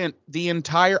spent the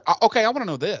entire. Okay, I want to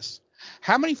know this.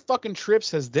 How many fucking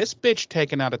trips has this bitch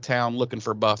taken out of town looking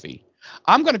for Buffy?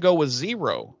 I'm going to go with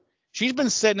 0. She's been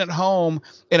sitting at home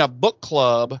in a book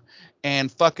club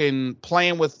and fucking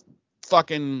playing with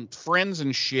fucking friends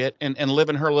and shit and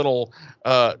living her little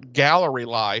gallery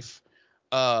life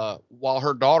while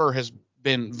her daughter has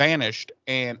been vanished.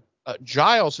 And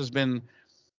Giles has been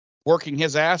working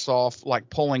his ass off, like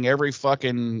pulling every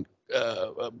fucking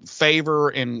favor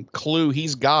and clue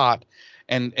he's got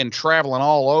and traveling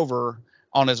all over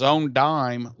on his own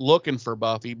dime looking for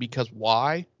Buffy. Because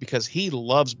why? Because he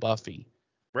loves Buffy.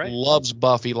 Right. Loves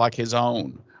Buffy like his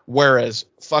own. Whereas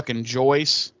fucking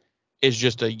Joyce is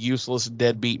just a useless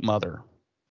deadbeat mother.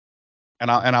 And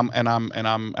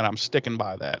I'm sticking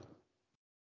by that.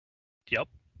 Yep.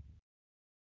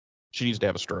 She needs to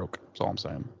have a stroke. That's all I'm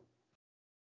saying.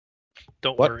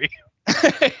 Don't worry.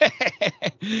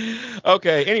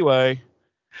 Okay. Anyway,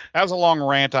 that was a long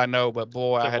rant, I know, but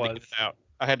boy, I had to get it out.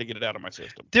 I had to get it out of my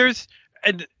system.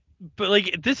 But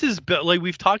like this is like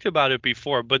we've talked about it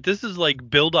before, but this is like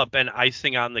build up and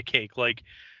icing on the cake. Like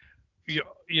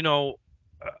you know,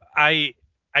 I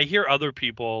hear other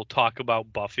people talk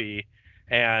about Buffy,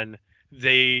 and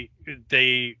they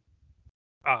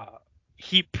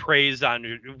heap praise on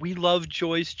her. We love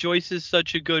Joyce. Joyce is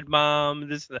such a good mom.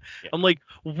 This, yeah. I'm like,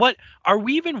 what? Are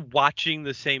we even watching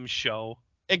the same show?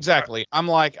 Exactly. I'm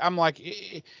like,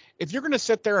 if you're gonna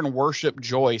sit there and worship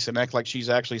Joyce and act like she's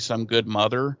actually some good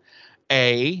mother,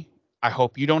 I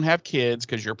hope you don't have kids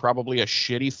because you're probably a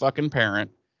shitty fucking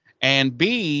parent. And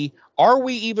B, are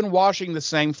we even watching the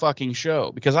same fucking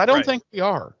show? Because I don't think we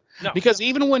are. No. Because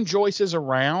even when Joyce is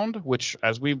around, which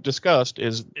as we've discussed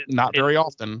is not very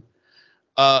often,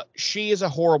 she is a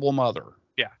horrible mother.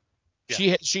 Yeah.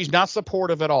 She's not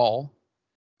supportive at all.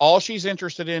 All she's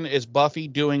interested in is Buffy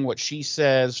doing what she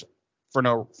says for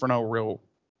no real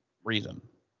reason.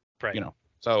 Right.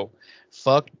 So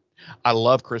fuck. I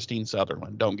love Christine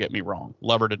Sutherland. Don't get me wrong.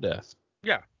 Love her to death.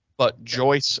 Yeah. But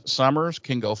Joyce Summers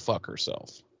can go fuck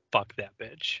herself. Fuck that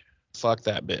bitch. Fuck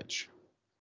that bitch.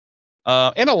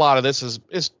 And a lot of this is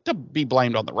to be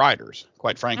blamed on the writers,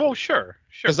 quite frankly. Oh, sure.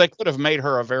 Because they could have made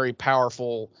her a very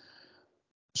powerful,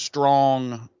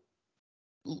 strong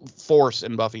force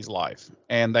in Buffy's life,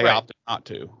 and they opted not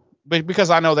to.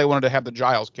 Because I know they wanted to have the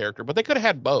Giles character, but they could have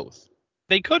had both.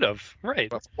 They could have, right?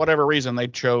 But for whatever reason, they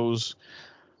chose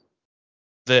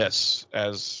this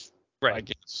as, I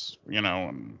guess, and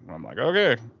I'm like,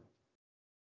 okay.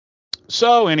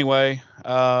 So anyway,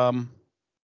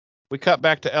 we cut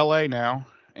back to L.A. now,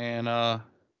 and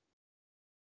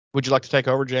would you like to take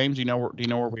over, James? Do you know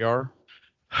where we are?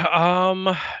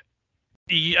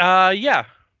 Yeah.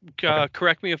 Okay.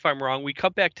 Correct me if I'm wrong. We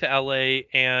cut back to LA,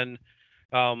 and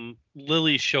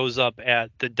Lily shows up at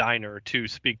the diner to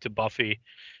speak to Buffy,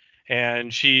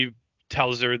 and she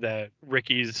tells her that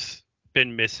Ricky's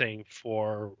been missing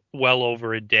for well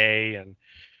over a day. And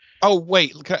oh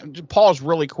wait, pause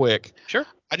really quick. Sure.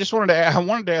 I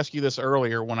wanted to ask you this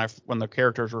earlier when the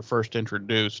characters were first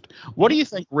introduced. What do you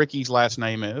think Ricky's last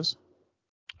name is?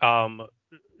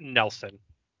 Nelson.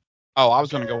 Oh, I was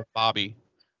going to go with Bobby.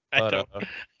 But,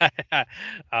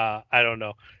 I don't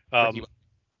know.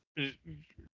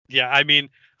 Yeah, I mean,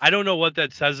 I don't know what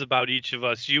that says about each of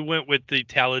us. You went with the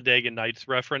Talladega Nights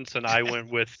reference, and I went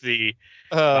with the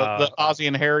Ozzie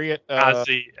and Harriet.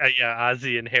 Ozzie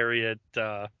and Harriet.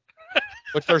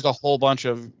 Which there's a whole bunch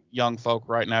of young folk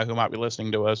right now who might be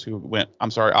listening to us who went.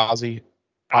 I'm sorry, Ozzie.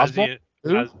 Ozzie.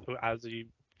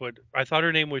 What? I thought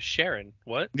her name was Sharon.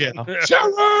 What? Yeah,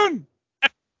 Sharon.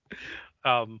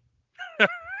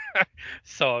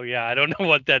 So yeah, I don't know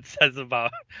what that says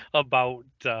about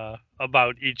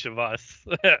each of us.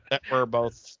 That we're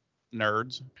both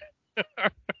nerds.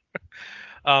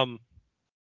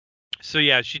 So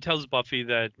yeah, she tells Buffy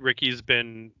that Ricky's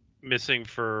been missing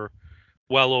for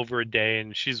well over a day,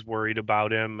 and she's worried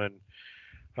about him.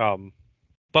 And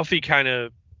Buffy kind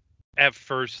of at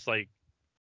first like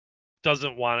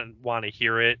doesn't want to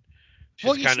hear it.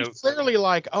 She's clearly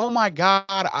like, oh my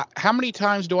God, how many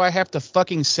times do I have to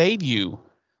fucking save you?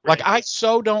 Right. Like, I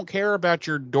so don't care about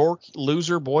your dork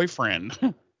loser boyfriend.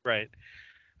 Right.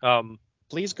 Um,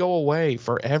 Please go away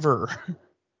forever.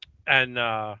 and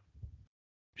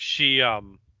she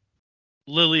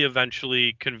Lily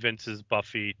eventually convinces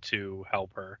Buffy to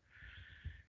help her,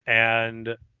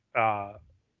 and uh,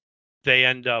 they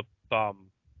end up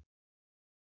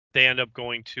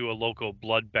going to a local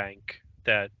blood bank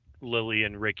that Lily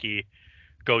and Ricky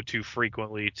go to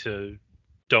frequently to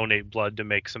donate blood to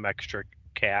make some extra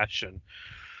cash. And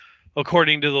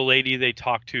according to the lady they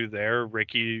talked to there,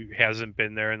 Ricky hasn't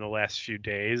been there in the last few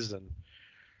days, and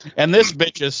And this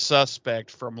bitch is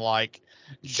suspect from like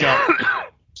jump.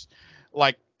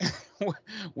 Like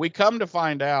we come to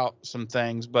find out some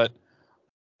things, but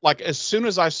like as soon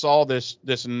as I saw this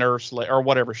nurse or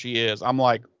whatever she is, I'm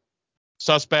like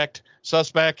suspect.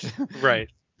 right.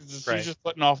 She's just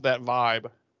putting off that vibe.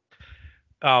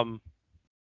 Um,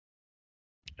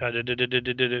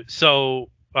 so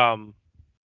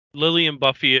Lily and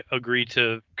Buffy agree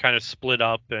to kind of split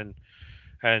up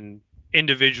and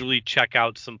individually check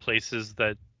out some places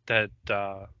that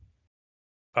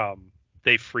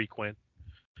they frequent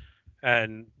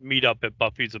and meet up at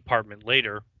Buffy's apartment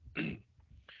later.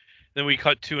 Then we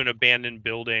cut to an abandoned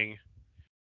building,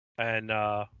 and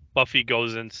Buffy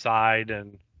goes inside,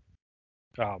 and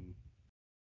um,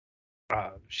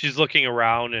 she's looking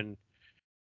around, and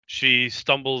she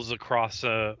stumbles across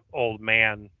a old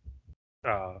man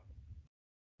uh,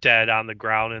 dead on the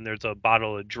ground, and there's a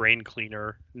bottle of drain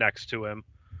cleaner next to him.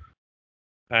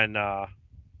 And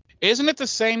Isn't it the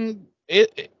same?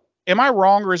 Am I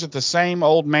wrong, or is it the same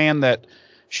old man that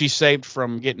she saved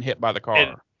from getting hit by the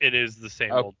car? it is the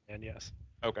same Oh, old man, yes.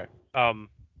 okay. Um,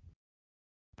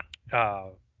 uh,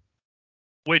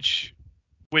 which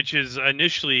is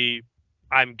initially,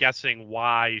 I'm guessing,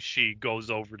 why she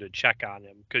goes over to check on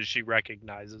him, because she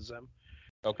recognizes him.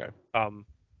 Okay.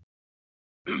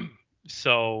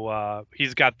 So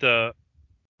he's got the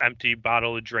empty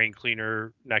bottle of drain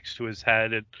cleaner next to his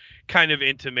head, and kind of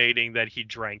intimating that he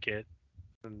drank it.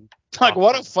 And Like,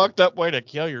 what a fucked up way to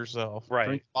kill yourself. Right.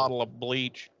 Drink a bottle of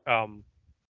bleach.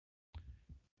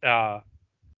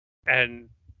 And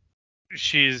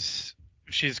she's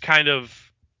kind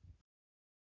of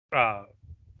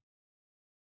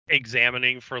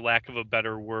examining, for lack of a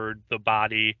better word, the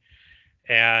body,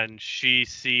 and she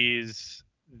sees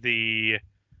the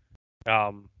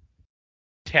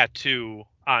tattoo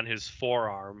on his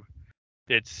forearm.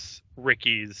 It's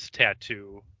Ricky's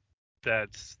tattoo.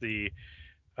 That's the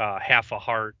half a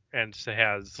heart, and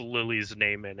has Lily's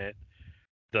name in it.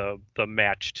 The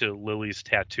match to Lily's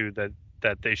tattoo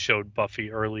that they showed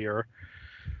Buffy earlier.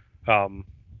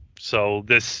 So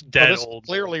this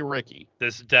clearly Ricky.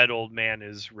 This dead old man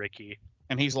is Ricky.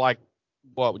 And he's like,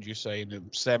 what would you say, in the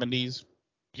 70s?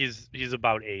 He's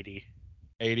about 80.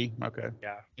 80? Okay.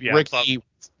 Yeah. Ricky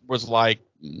was like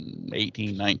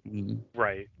 18, 19.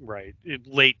 Right.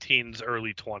 Late teens,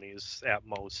 early 20s at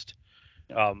most.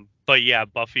 Yeah. But yeah,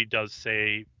 Buffy does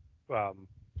say,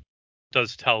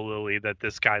 does tell Lily that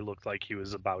this guy looked like he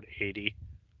was about 80.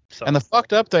 So. And the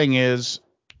fucked up thing is,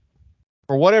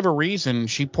 for whatever reason,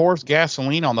 she pours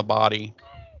gasoline on the body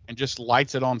and just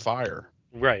lights it on fire.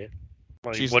 Right.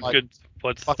 Like, she's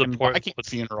what's the point? Viking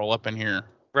funeral up in here.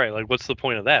 Right. Like, what's the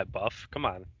point of that, Buff? Come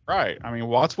on. Right. I mean,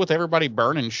 what's with everybody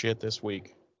burning shit this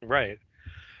week? Right.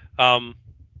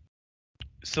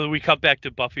 So we cut back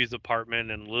to Buffy's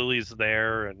apartment, and Lily's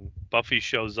there, and Buffy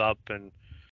shows up, and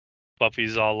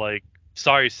Buffy's all like,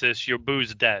 "Sorry, sis, your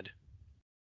boo's dead."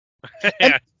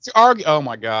 Oh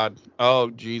my God. Oh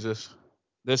Jesus.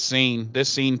 This scene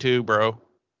too, bro.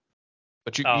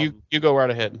 But you go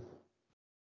right ahead.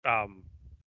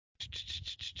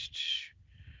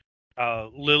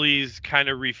 Lily's kind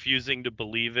of refusing to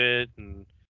believe it, and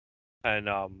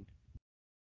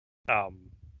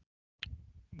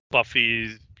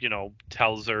Buffy,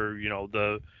 tells her,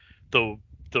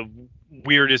 the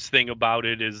weirdest thing about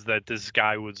it is that this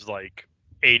guy was like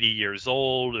 80 years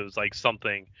old. It was like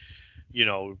something,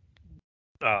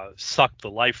 sucked the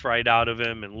life right out of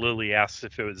him. And Lily asks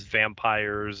if it was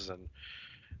vampires, and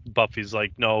Buffy's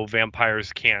like, no,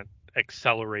 vampires can't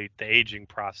accelerate the aging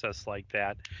process like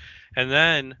that. And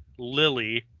then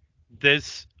Lily,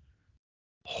 this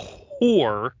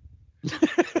whore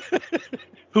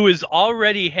who has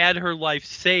already had her life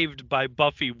saved by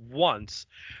Buffy once,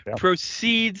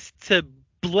 proceeds to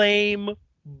blame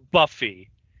Buffy.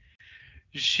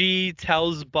 She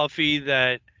tells Buffy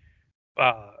that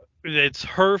it's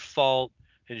her fault,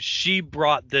 and she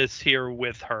brought this here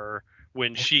with her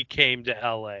when she came to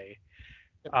LA.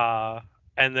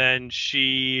 And then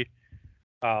she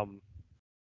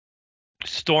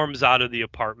storms out of the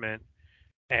apartment.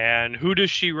 And who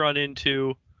does she run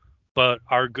into but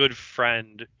our good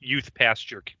friend youth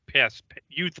pastor Ken,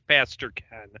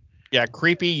 Yeah,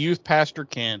 creepy youth pastor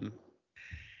Ken.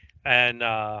 and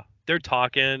they're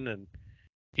talking, and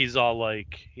he's all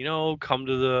like, come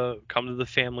to the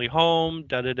family home,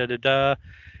 da da da da da,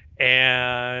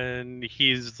 and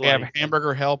he's They have like,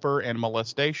 hamburger helper and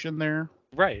molestation there.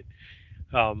 right,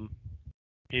 um,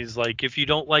 he's like, if you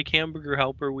don't like hamburger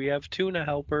helper, we have tuna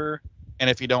helper, And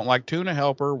if you don't like tuna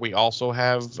helper, we also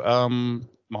have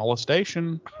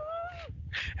molestation.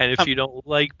 and if you don't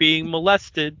like being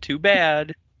molested, too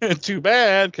bad. Too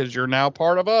bad, because you're now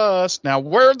part of us. Now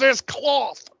wear this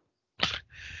cloth.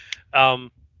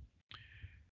 Um,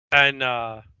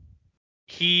 and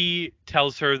he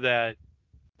tells her that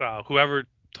whoever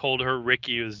told her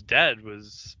Ricky was dead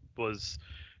was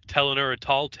telling her a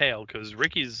tall tale, because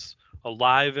Ricky's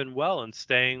alive and well and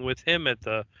staying with him at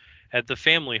the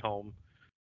family home.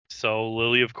 So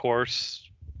Lily, of course,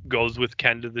 goes with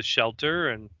Ken to the shelter,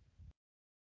 and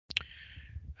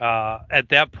at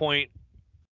that point,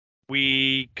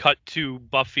 we cut to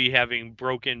Buffy having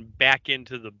broken back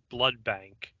into the blood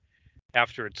bank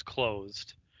after it's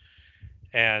closed,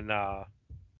 and uh,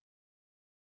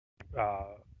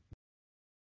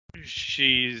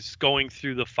 she's going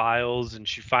through the files, and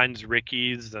she finds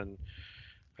Ricky's, and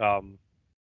um,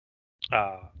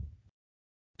 uh,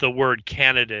 the word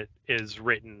candidate is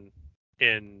written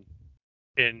in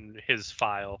his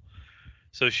file.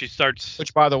 So she starts.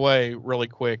 Which, by the way, really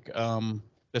quick,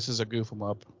 this is a goof 'em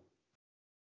up.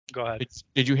 Go ahead.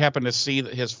 Did you happen to see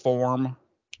his form,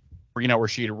 where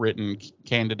she had written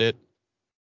candidate?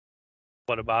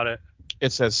 What about it?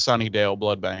 It says Sunnydale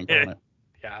Blood Bank on it.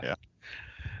 Yeah.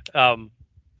 Yeah. Um.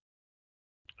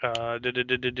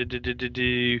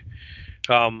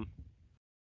 Um.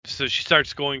 So she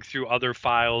starts going through other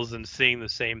files and seeing the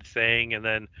same thing, and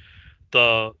then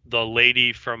the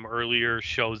lady from earlier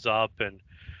shows up, and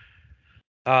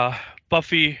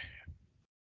Buffy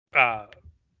uh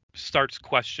starts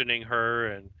questioning her,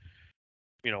 and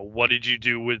what did you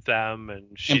do with them? And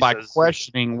And she by says,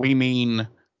 questioning, we mean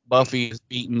Buffy is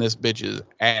beating this bitch's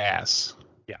ass.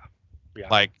 yeah, yeah.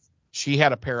 Like, she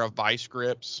had a pair of vice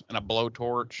grips and a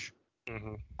blowtorch.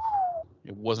 Hmm.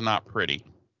 It was not pretty.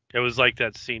 It was like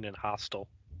that scene in Hostel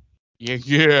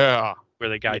Yeah. where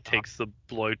the guy Yeah. takes the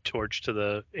blowtorch to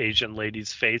the Asian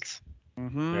lady's face.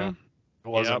 Mm-hmm. Yeah, it Yep.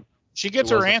 wasn't. She It gets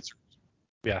her wasn't. answer.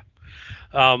 Yeah.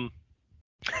 Um.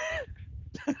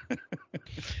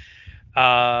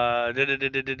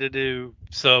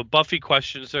 So Buffy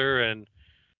questions her, and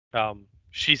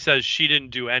she says she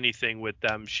didn't do anything with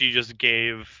them. She just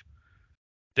gave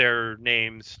their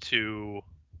names to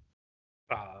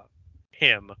uh,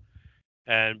 him.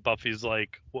 And Buffy's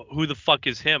like, who the fuck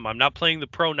is him? I'm not playing the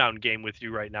pronoun game with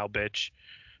you right now, bitch.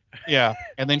 Yeah.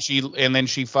 And then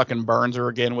she fucking burns her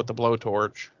again with the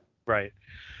blowtorch. Right.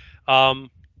 Um.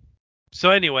 So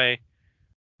anyway,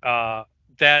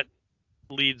 that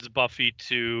leads Buffy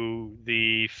to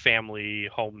the family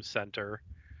home center,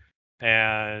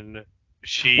 and Which,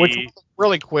 she.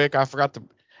 really quick, I forgot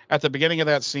at the beginning of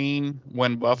that scene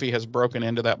when Buffy has broken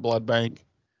into that blood bank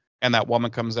and that woman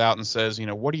comes out and says,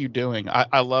 what are you doing?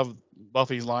 I love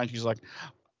Buffy's line.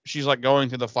 She's like going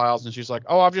through the files and she's like,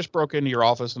 oh, I've just broke into your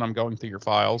office and I'm going through your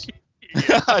files.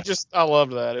 Yeah. I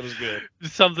loved that. It was good.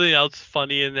 Something else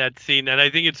funny in that scene, and I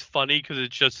think it's funny because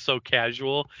it's just so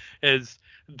casual, is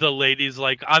the lady's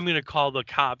like, I'm gonna call the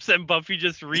cops, and Buffy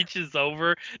just reaches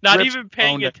over, not Rips even the phone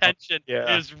paying down. attention, Yeah.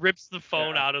 and just rips the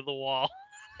phone Yeah. out of the wall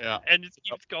Yeah. and just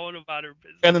keeps going about her And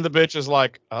business. then the bitch is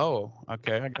like, oh,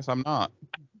 okay, I guess I'm not.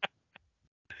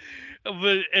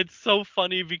 But it's so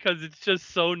funny because it's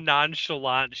just so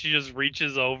nonchalant. She just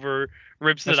reaches over,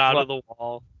 rips And it she's out like, of the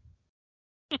wall.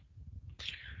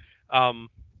 Um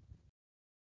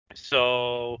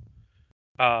so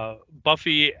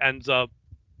Buffy ends up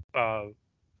uh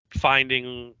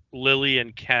finding Lily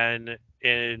and Ken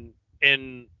in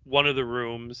one of the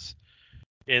rooms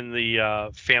in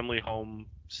the family home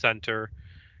center,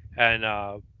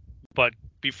 and but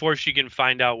before she can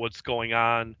find out what's going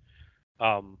on,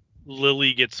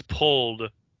 Lily gets pulled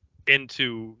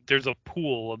into. There's a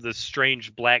pool of this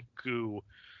strange black goo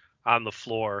on the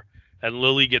floor, and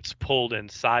Lily gets pulled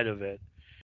inside of it,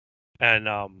 and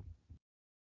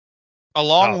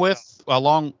along uh, with,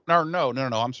 along, no,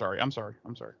 I'm sorry. um,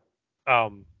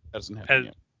 That doesn't happen and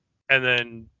yet. and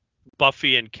then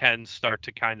Buffy and Ken start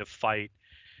to kind of fight,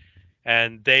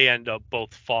 and they end up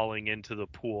both falling into the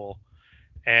pool,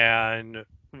 and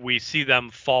we see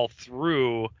them fall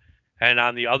through, and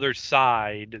on the other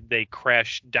side they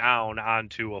crash down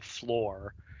onto a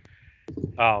floor,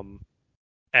 um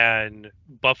and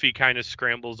Buffy kind of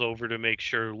scrambles over to make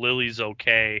sure Lily's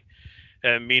okay.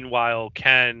 And meanwhile,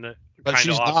 Ken But kind of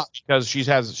she's off. not, because she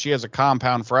has a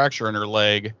compound fracture in her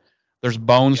leg. There's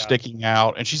bones Yeah. sticking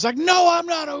out, and she's like, "No, I'm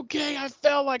not okay. I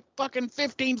fell like fucking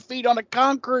 15 feet on the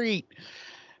concrete."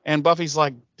 And Buffy's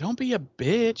like, "Don't be a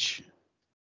bitch."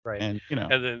 Right. And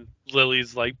And then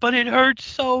Lily's like, but it hurts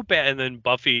so bad. And then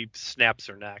Buffy snaps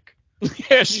her neck.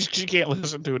 yeah, she can't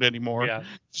listen to it anymore. Yeah.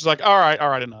 She's like, all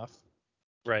right, enough.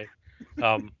 Right.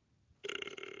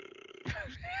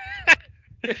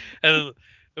 And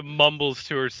mumbles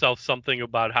to herself something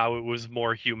about how it was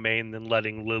more humane than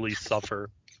letting Lily suffer.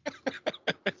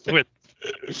 With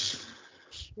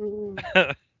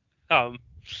um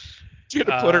She had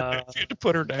to put her. She had to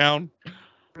put her down.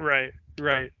 right.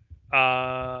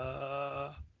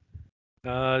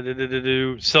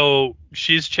 So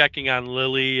she's checking on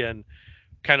Lily, and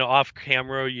kind of off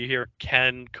camera you hear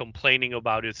Ken complaining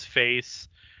about his face,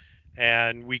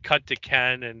 and we cut to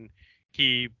Ken, and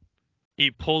he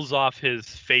pulls off his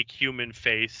fake human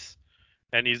face,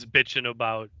 and he's bitching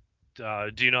about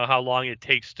do you know how long it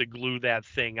takes to glue that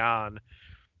thing on?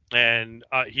 And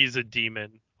he's a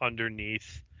demon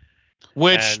underneath.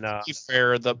 Which, And to be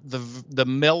fair, the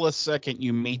millisecond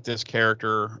you meet this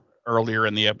character earlier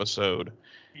in the episode,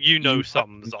 you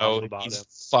something's know off about he's him.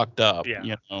 fucked up.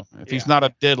 Yeah. If he's not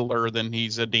a diddler, then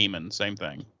he's a demon. Same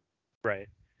thing. Right.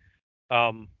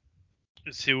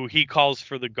 So he calls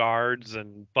for the guards,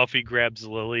 and Buffy grabs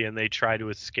Lily, and they try to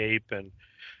escape, and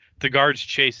the guards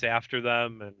chase after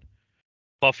them, and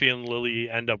Buffy and Lily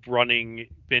end up running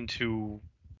into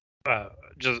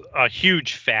just a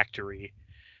huge factory,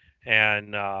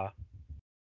 and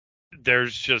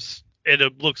there's just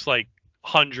it looks like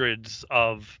hundreds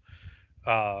of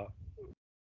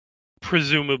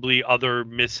presumably other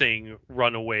missing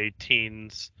runaway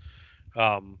teens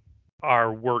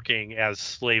are working as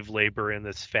slave labor in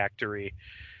this factory.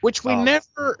 Which we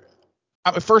never.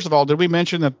 First of all, did we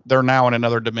mention that they're now in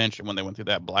another dimension when they went through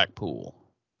that black pool?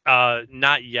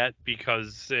 Not yet,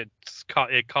 because it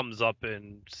comes up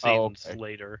in scenes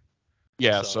later.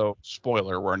 Yeah, so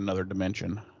spoiler, we're in another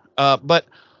dimension. But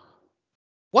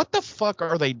what the fuck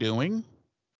are they doing?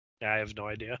 Yeah, I have no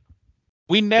idea.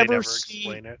 We never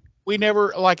explain it. We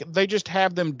never, like, they just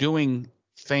have them doing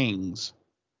things.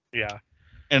 Yeah.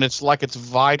 And it's like it's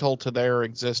vital to their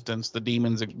existence, the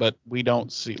demons, but we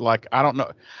don't see, like, I don't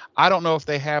know if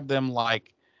they have them,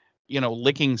 like,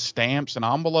 licking stamps and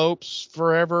envelopes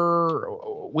forever.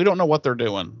 We don't know what they're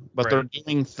doing, but they're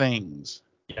doing things.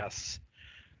 Yes.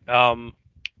 And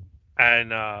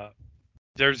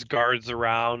there's guards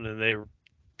around, and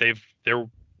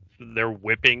they're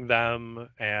whipping them,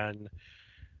 and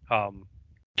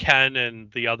Ken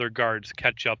and the other guards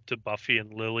catch up to Buffy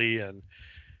and Lily, and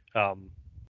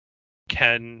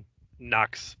Ken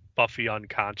knocks Buffy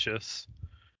unconscious.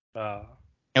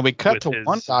 And we cut to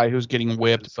one guy who's getting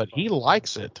whipped, but he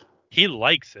likes it. He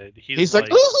likes it. He's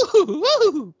like, ooh,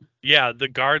 ooh. Yeah, the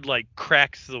guard like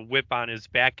cracks the whip on his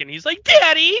back, and he's like,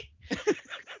 "Daddy!"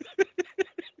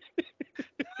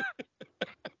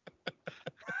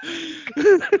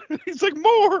 He's like,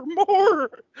 more.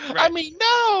 Right. I mean,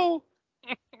 no.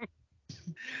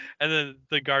 And then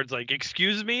the guard's like,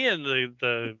 "Excuse me," and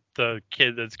the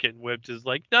kid that's getting whipped is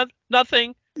like,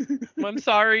 "Nothing. I'm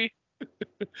sorry."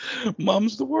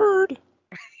 Mum's the word.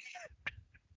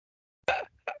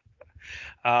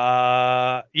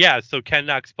 Yeah, so Ken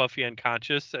knocks Buffy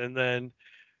unconscious, and then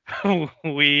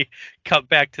we cut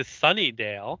back to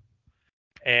Sunnydale,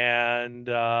 and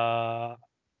you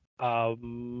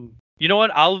know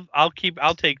what? I'll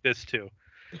take this too.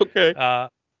 Okay.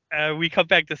 We cut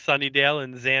back to Sunnydale,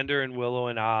 and Xander and Willow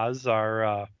and Oz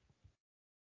are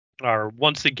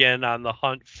once again on the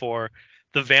hunt for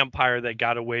the vampire that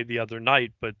got away the other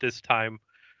night, but this time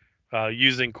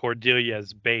using Cordelia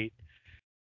as bait.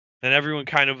 And everyone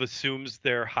kind of assumes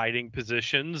their hiding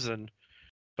positions, and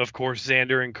of course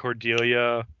Xander and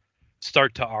Cordelia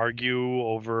start to argue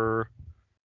over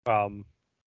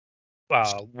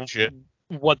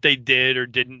what they did or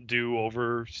didn't do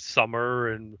over summer,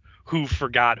 and who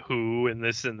forgot who, and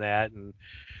this and that, and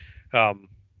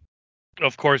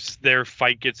of course their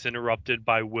fight gets interrupted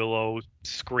by Willow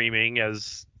screaming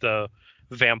as the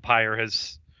vampire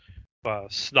has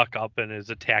snuck up and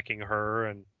is attacking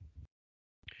her.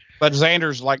 But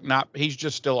Xander's like he's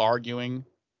just still arguing.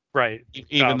 Right.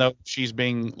 Even though she's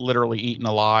being literally eaten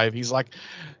alive. He's like,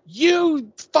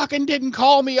 you fucking didn't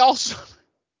call me also.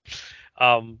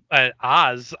 And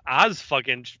Oz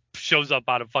fucking shows up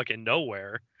out of fucking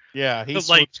nowhere. Yeah, he's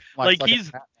like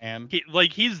he's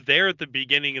he's there at the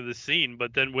beginning of the scene,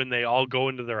 but then when they all go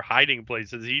into their hiding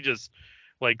places, he just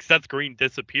Like Seth Green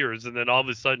disappears, and then all of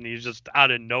a sudden he's just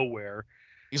out of nowhere.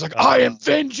 He's like, I am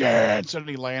vengeance, and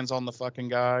he lands on the fucking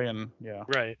guy, and yeah.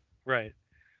 Right.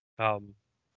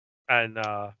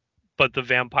 But the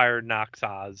vampire knocks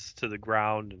Oz to the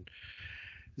ground, and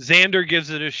Xander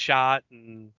gives it a shot,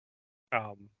 and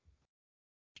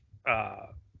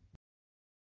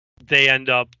they end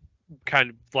up kind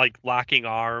of like locking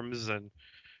arms, and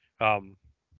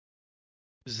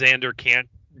Xander can't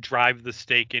drive the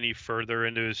stake any further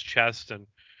into his chest, and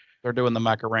they're doing the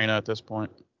Macarena at this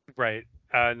point. Right.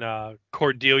 And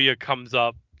Cordelia comes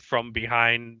up from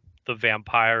behind the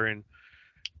vampire and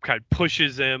kind of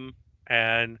pushes him,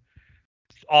 and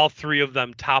all three of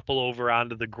them topple over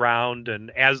onto the ground,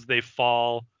 and as they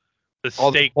fall,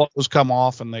 all the clothes come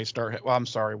off and they start. Well, I'm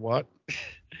sorry, what?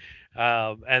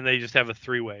 And they just have a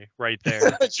three-way right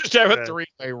there. Just have a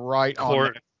three-way right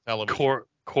on television.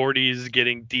 Cordy's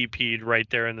getting DP'd right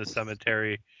there in the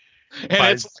cemetery.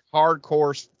 And it's like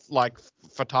hardcore like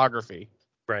photography.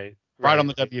 Right on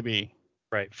the WB.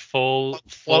 Right. Full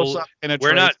close up.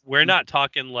 We're not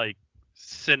talking like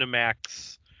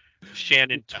Cinemax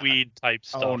Shannon Tweed type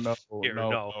stuff here.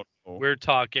 No. We're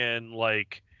talking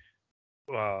like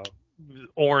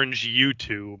orange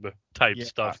YouTube type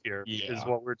stuff here is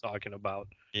what we're talking about.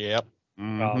 Yep.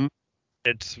 Mm-hmm.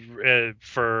 It's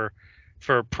for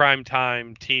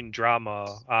primetime teen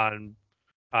drama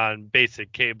on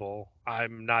basic cable.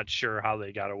 I'm not sure how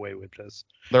they got away with this.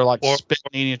 They're like spitting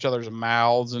in each other's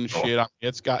mouths and shit. I mean,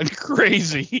 it's gotten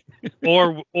crazy.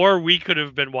 or we could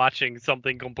have been watching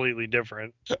something completely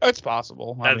different. It's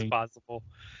possible. That's possible.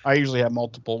 I usually have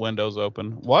multiple windows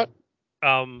open. What?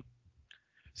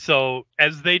 So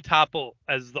as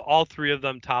all three of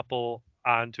them topple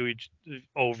onto each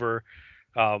over,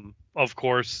 of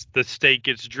course, the stake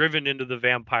gets driven into the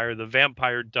vampire. The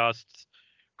vampire dusts.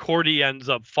 Cordy ends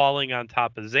up falling on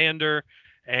top of Xander,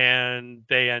 and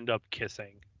they end up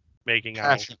kissing, making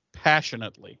out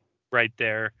passionately right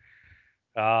there.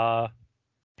 And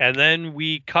then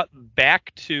we cut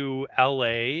back to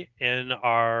LA in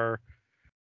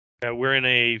we're in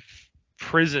a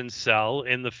prison cell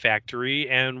in the factory,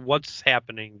 and what's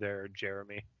happening there,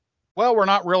 Jeremy? Well, we're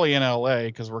not really in LA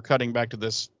because we're cutting back to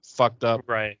this fucked up.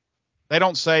 Right. They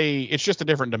don't say, it's just a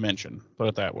different dimension. Put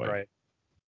it that way. Right.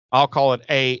 I'll call it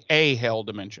a hell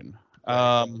dimension.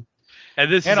 Right.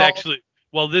 And this is actually,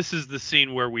 this is the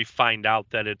scene where we find out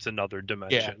that it's another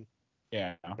dimension.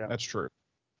 Yeah, that's true.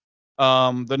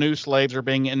 The new slaves are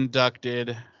being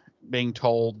inducted, being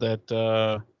told that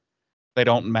they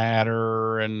don't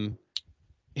matter, and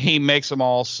he makes them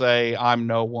all say, I'm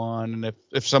no one. And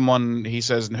if someone, he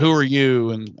says, who are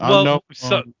you? And I'm no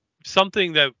one.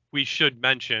 Something that we should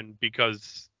mention,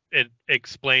 because it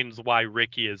explains why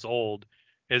Ricky is old,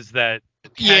 is that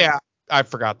I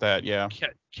forgot that.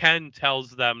 Ken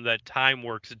tells them that time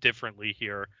works differently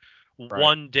here.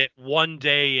 Right. One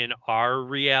day in our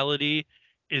reality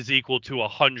is equal to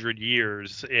 100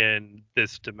 years in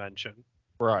this dimension.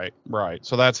 Right.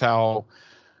 So that's how.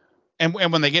 And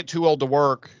when they get too old to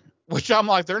work, which I'm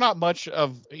like, they're not much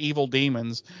of evil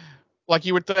demons. Like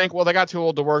you would think, well, they got too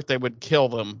old to work, they would kill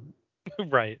them.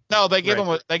 Right. No, they give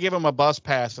them a bus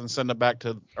pass and send them back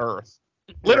to Earth,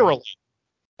 literally. Right.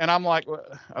 And I'm like,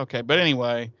 okay, but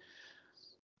anyway.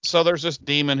 So there's this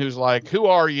demon who's like, who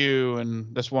are you?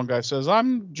 And this one guy says,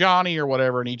 I'm Johnny or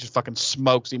whatever, and he just fucking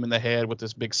smokes him in the head with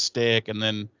this big stick. And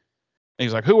then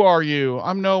he's like, who are you?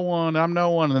 I'm no one.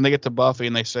 And then they get to Buffy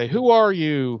and they say, who are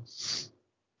you?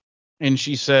 And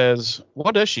she says,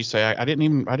 what does she say? I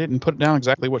didn't put down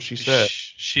exactly what she said.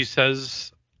 She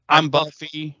says, I'm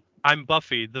Buffy. I'm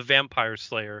Buffy, the Vampire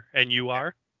Slayer. And you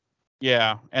are?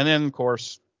 Yeah. And then, of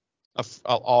course,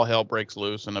 all hell breaks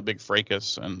loose and a big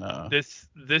fracas. And this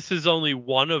is only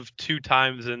one of two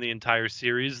times in the entire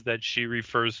series that she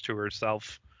refers to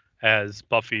herself as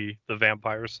Buffy, the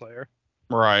Vampire Slayer.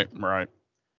 Right.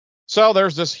 So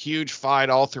there's this huge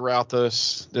fight all throughout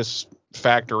this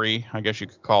factory, I guess you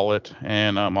could call it,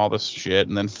 and all this shit.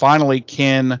 And then finally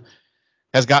Ken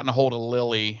has gotten a hold of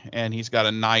Lily, and he's got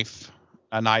a knife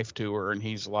to her, and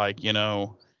he's like,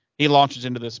 he launches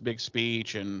into this big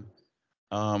speech, and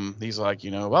he's like,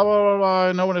 blah, blah, blah,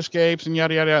 blah, no one escapes, and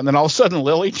yada, yada. And then all of a sudden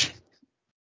Lily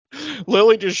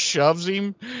just shoves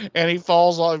him, and he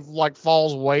falls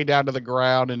way down to the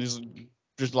ground, and is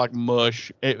just like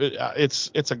mush.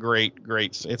 It's a great,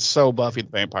 it's so Buffy the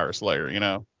Vampire Slayer,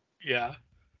 Yeah.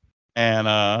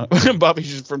 And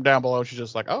Buffy's just from down below. She's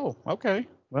just like, oh, okay,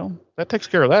 well, that takes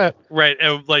care of that. Right.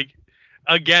 And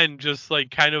again, just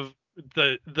kind of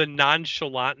the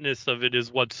nonchalantness of it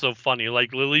is what's so funny.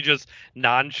 Like Lily just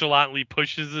nonchalantly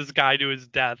pushes this guy to his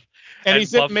death, And and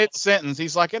he's in mid sentence.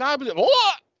 He's like, and I was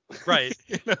what? right,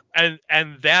 You know?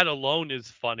 and that alone is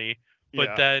funny. But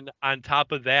Yeah. then on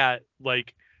top of that,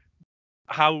 like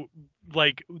how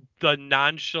like the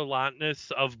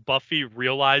nonchalantness of Buffy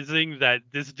realizing that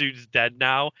this dude's dead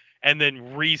now and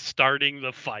then restarting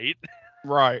the fight.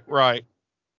 Right, right.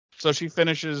 So she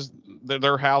finishes.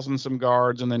 They're housing some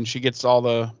guards, and then she gets all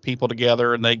the people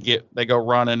together, and they go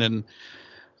running, and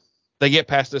they get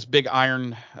past this big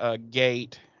iron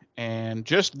gate, and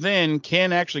just then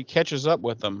Ken actually catches up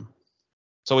with them.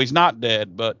 So he's not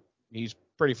dead, but he's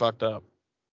pretty fucked up.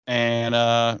 And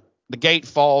the gate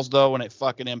falls though, and it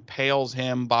fucking impales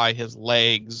him by his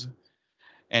legs,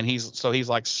 and he's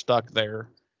like stuck there.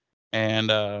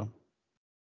 And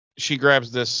she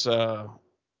grabs this.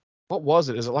 What was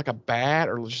it? Is it like a bat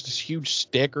or just this huge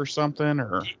stick or something?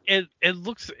 Or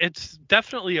It's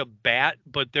definitely a bat,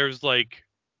 but there's like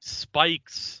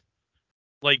spikes,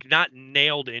 like not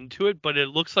nailed into it, but it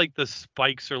looks like the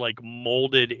spikes are like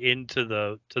molded into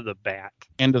the bat.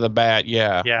 into the bat?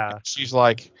 Yeah. Yeah. She's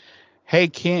like, "Hey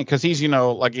Ken," because he's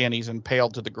again he's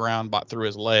impaled to the ground through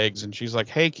his legs, and she's like,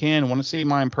 "Hey Ken, want to see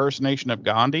my impersonation of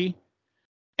Gandhi?"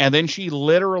 And then she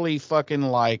literally fucking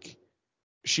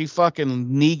she fucking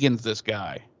Negans this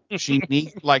guy. She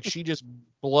just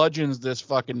bludgeons this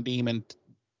fucking demon.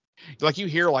 Like you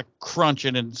hear like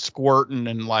crunching and squirting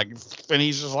and and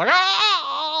he's just like,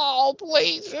 "Oh,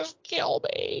 please just kill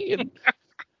me." And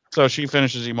so she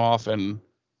finishes him off, and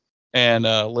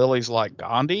Lily's like,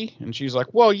 "Gandhi?" And she's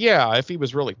like, "Well, yeah, if he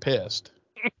was really pissed."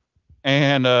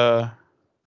 And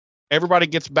everybody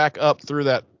gets back up through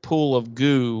that pool of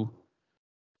goo,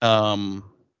 um,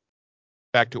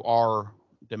 back to our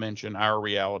dimension, our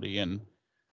reality, and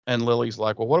Lily's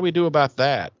like, "Well, what do we do about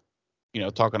that?"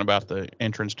 Talking about the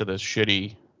entrance to this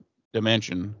shitty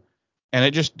dimension, and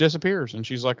it just disappears. And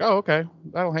she's like, "Oh, okay,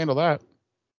 that'll handle that."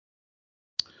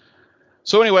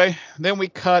 So anyway, then we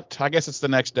cut. I guess it's the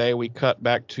next day. We cut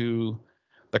back to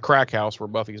the crack house where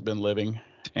Buffy's been living,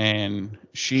 and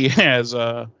she has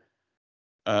gotten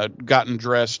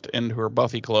dressed into her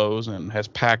Buffy clothes and has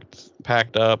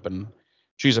packed up, and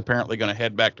she's apparently going to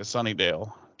head back to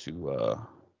Sunnydale to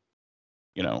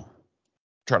you know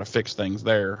try to fix things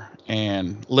there.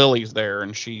 And Lily's there,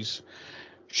 and she's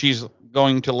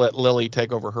going to let Lily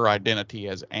take over her identity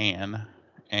as Anne.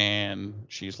 And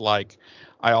she's like,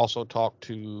 I also talked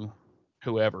to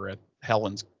whoever at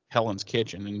Helen's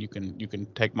Kitchen, and you can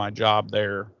take my job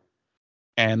there.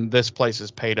 And this place is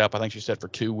paid up. I think she said for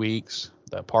 2 weeks.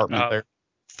 The apartment there.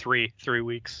 3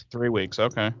 weeks. 3 weeks.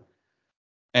 Okay.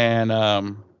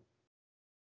 And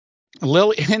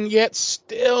Lily, and yet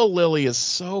still Lily is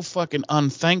so fucking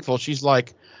unthankful. She's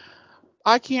like,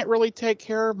 I can't really take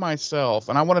care of myself.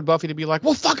 And I wanted Buffy to be like,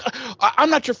 well, fuck, I'm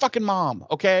not your fucking mom,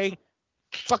 okay?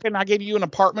 Fucking, I gave you an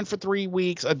apartment for 3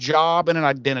 weeks, a job, and an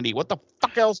identity. What the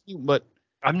fuck else do you, but,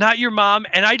 I'm not your mom,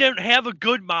 and I don't have a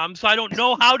good mom, so I don't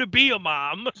know how to be a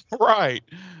mom. right.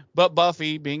 But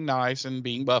Buffy, being nice and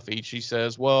being Buffy, she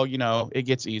says, well, it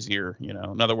gets easier,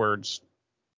 in other words,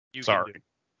 You can sorry. do it.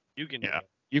 You can do Yeah. it.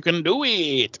 You can do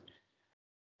it.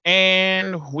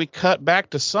 And we cut back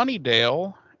to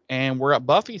Sunnydale, and we're at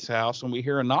Buffy's house, and we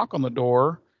hear a knock on the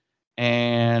door,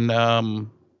 and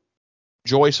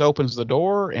Joyce opens the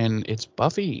door, and it's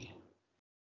Buffy.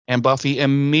 And Buffy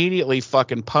immediately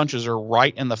fucking punches her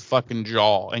right in the fucking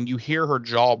jaw, and you hear her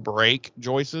jaw break,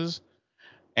 Joyce's,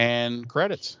 and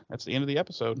credits. That's the end of the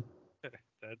episode.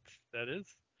 That is.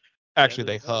 Actually,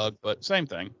 they hug, but same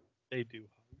thing. They do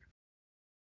hug.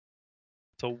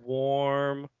 It's a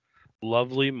warm,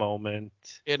 lovely moment.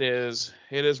 It is.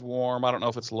 It is warm. I don't know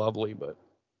if it's lovely, but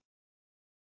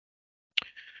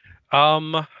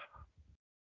How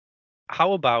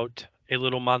about a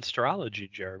little monsterology,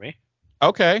 Jeremy?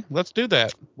 okay, let's do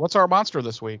that. What's our monster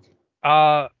this week?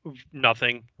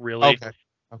 Nothing really. Okay.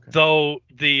 Okay. Though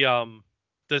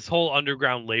this whole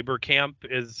underground labor camp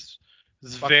is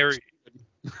very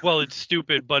well, it's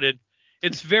stupid, but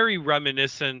it's very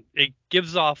reminiscent. It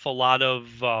gives off a lot of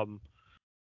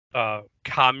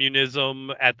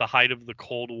communism at the height of the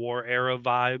Cold War era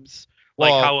vibes,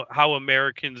 like Well, how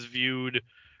Americans viewed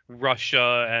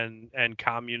Russia and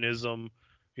communism,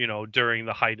 during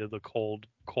the height of the Cold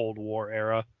War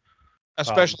era.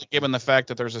 especially given the fact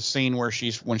that there's a scene where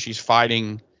when she's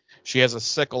fighting, she has a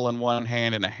sickle in one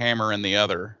hand and a hammer in the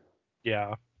other.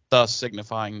 Yeah. Thus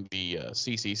signifying the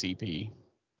CCCP.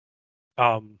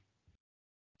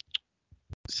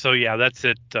 So yeah, that's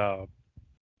it for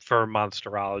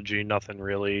monsterology. Nothing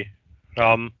really.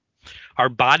 Our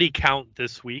body count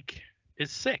this week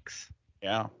is 6.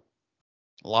 Yeah.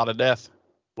 A lot of death.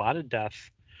 A lot of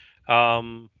death.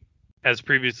 As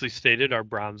previously stated, our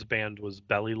bronze band was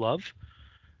Belly Love.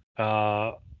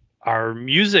 Our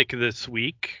music this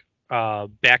week,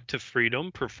 Back to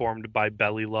Freedom, performed by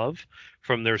Belly Love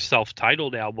from their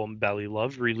self-titled album Belly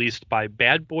Love, released by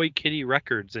Bad Boy Kitty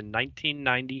Records in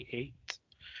 1998.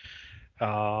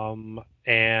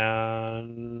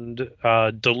 And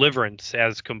Deliverance,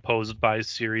 as composed by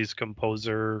series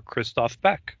composer Christoph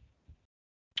Beck.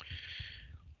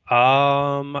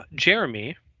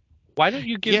 Jeremy, why don't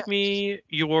you give me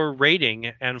your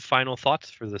rating and final thoughts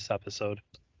for this episode?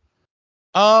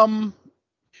 See,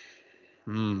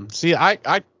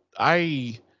 I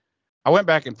went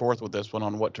back and forth with this one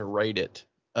on what to rate it.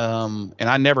 And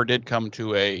I never did come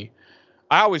to I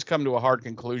always come to a hard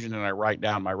conclusion and I write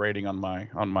down my rating on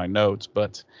my notes,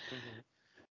 but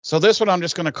so this one I'm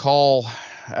just going to call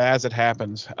as it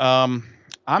happens. I'm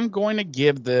going to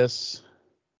give this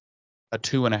a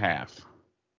 2.5.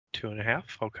 2.5.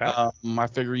 Okay. I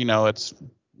figure, it's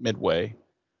midway.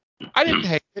 I didn't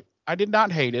hate it. I did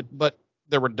not hate it, but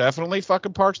there were definitely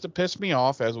fucking parts that pissed me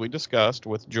off, as we discussed,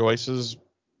 with Joyce's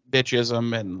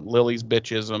bitchism and Lily's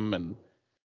bitchism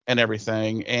and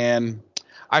everything. And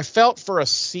I felt for a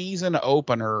season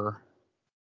opener,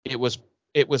 it was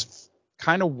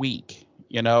kind of weak,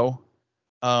 the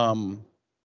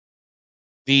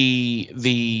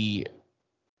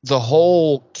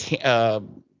whole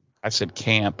I said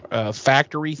camp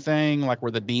factory thing, like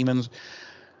where the demons,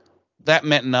 that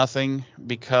meant nothing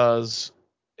because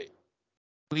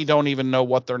we don't even know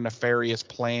what their nefarious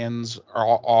plans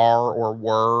are or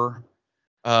were.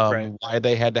 Right. Why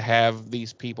they had to have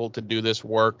these people to do this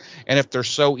work. And if they're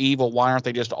so evil, why aren't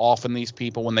they just offing these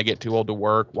people when they get too old to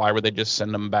work? Why would they just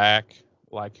send them back?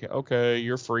 Like, okay,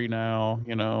 you're free now.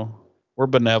 We're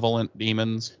benevolent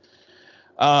demons.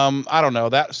 I don't know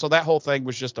that. So that whole thing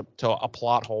was just a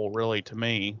plot hole, really, to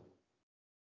me.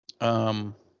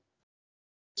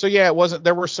 So yeah, it wasn't.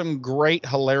 There were some great,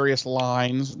 hilarious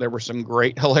lines. There were some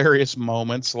great, hilarious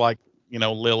moments, like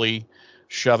Lily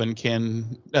shoving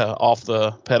Ken off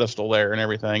the pedestal there and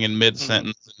everything in mid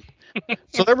sentence.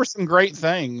 So there were some great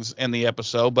things in the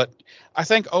episode, but I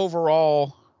think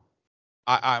overall,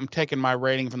 I'm taking my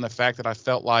rating from the fact that I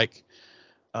felt like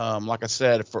I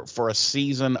said, for a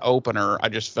season opener, I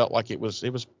just felt like it was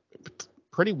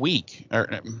pretty weak, or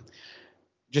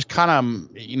just kind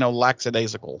of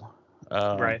lackadaisical.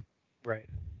 Right.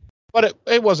 But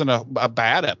it wasn't a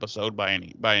bad episode by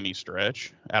any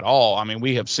stretch at all. I mean,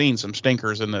 we have seen some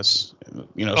stinkers in this,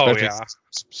 especially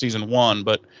season 1,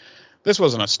 but this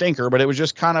wasn't a stinker. But it was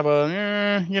just kind of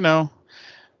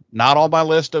not on my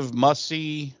list of must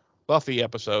see Buffy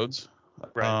episodes.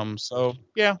 Right. So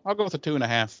yeah, I'll go with a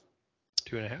 2.5.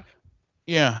 2.5.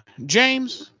 Yeah,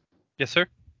 James. Yes, sir.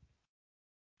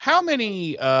 How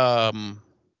many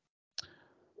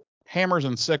hammers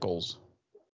and sickles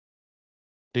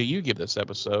do you give this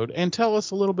episode? And tell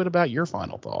us a little bit about your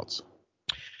final thoughts.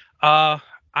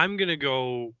 I'm gonna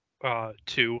go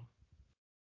 2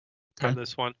 on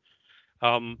this one.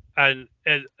 And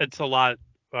it's a lot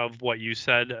of what you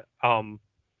said.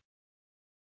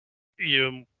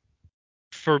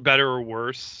 For better or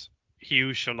worse, he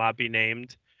who shall not be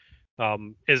named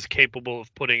is capable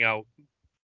of putting out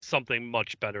something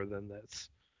much better than this.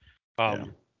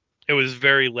 It was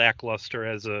very lackluster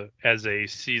as a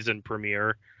season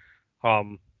premiere.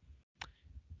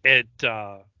 It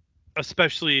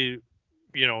especially,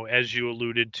 as you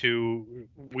alluded to,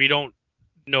 we don't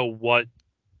know what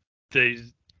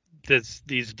these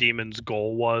demons'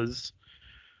 goal was.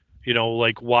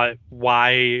 Like why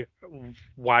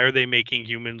are they making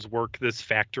humans work this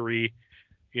factory,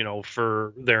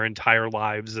 for their entire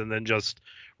lives and then just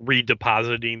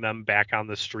redepositing them back on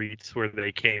the streets where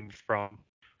they came from?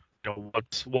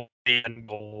 What's the end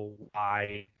goal?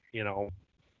 Why?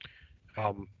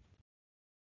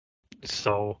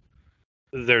 So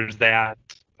there's that.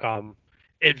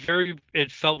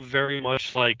 It felt very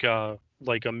much like a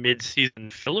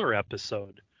mid-season filler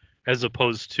episode as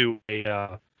opposed to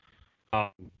a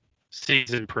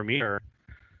season premiere.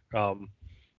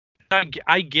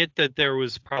 I get that there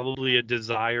was probably a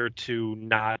desire to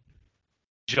not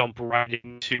jump right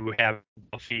into having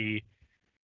Buffy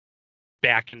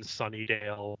back in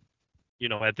Sunnydale,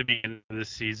 at the beginning of the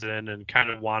season, and kind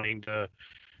of wanting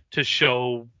to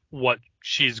show what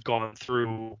she's gone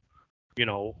through,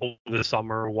 over the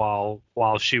summer while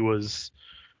she was,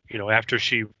 after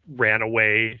she ran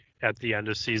away at the end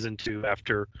of season 2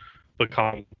 after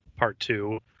becoming part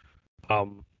 2.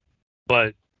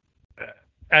 But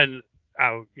and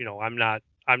I'm not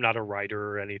a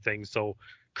writer or anything, so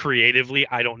creatively,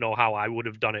 I don't know how I would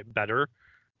have done it better.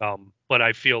 But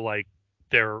I feel like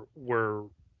there were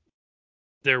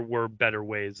better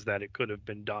ways that it could have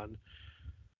been done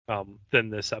than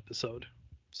this episode.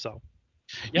 So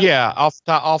yeah, off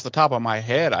the top of my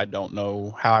head, I don't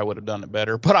know how I would have done it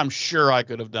better, but I'm sure I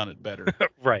could have done it better.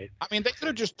 right. I mean, they could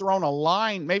have just thrown a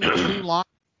line, maybe 2 lines,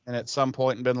 and at some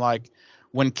point and been like,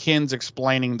 when Ken's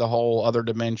explaining the whole other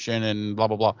dimension and blah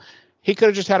blah blah, he could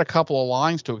have just had a couple of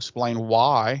lines to explain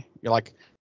why. You're like,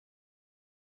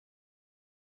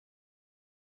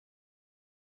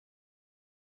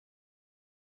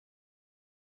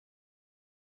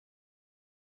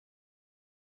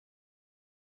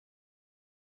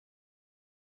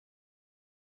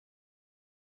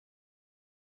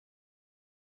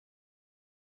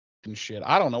 and shit.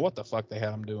 I don't know what the fuck they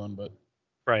had him doing, but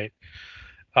Right.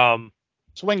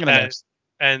 swing and a miss.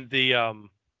 And the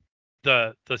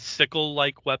sickle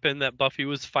like weapon that Buffy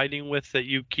was fighting with that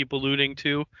you keep alluding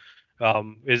to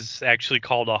is actually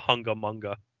called a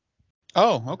hungamunga.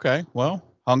 Oh, okay. Well,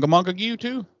 hungamunga you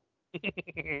too.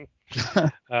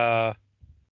 uh,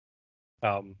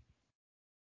 um,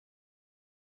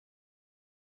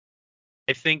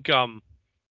 I think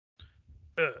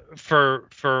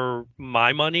for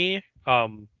my money,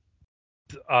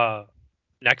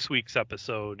 next week's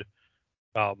episode,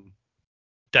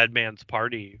 Dead Man's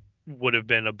Party would have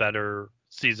been a better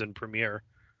season premiere.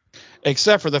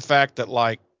 Except for the fact that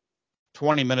like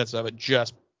 20 minutes of it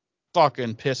just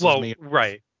fucking pisses me off.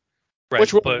 Right.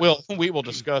 Which we will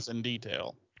discuss in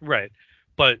detail. Right.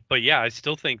 But yeah, I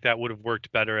still think that would have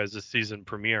worked better as a season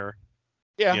premiere.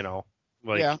 Yeah. You know,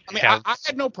 like yeah. I mean, I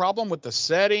had no problem with the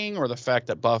setting or the fact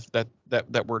that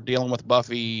that we're dealing with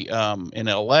Buffy in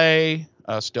LA,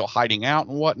 still hiding out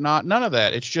and whatnot. None of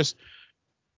that. It's just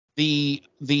the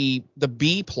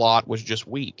B plot was just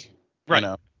weak. Right. You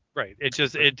know? Right.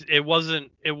 It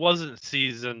wasn't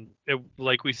season.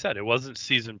 Like we said, it wasn't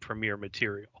season premiere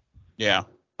material. Yeah.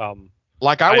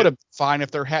 Like I would have been fine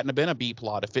if there hadn't been a B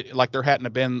plot. If it like there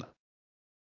hadn't been.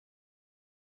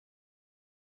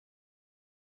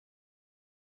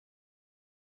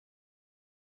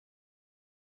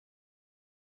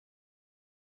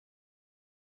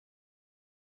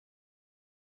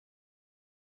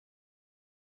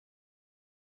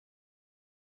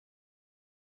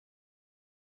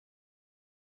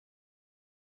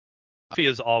 Buffy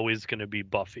is always going to be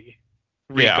Buffy,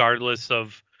 regardless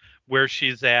of where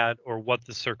she's at or what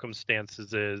the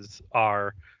circumstances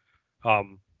are.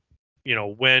 You know,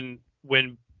 when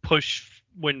push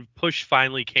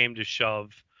finally came to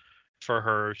shove for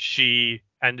her, she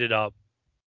ended up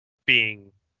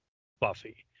being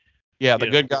Buffy. Yeah, the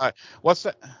good guy. What's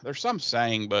that? There's some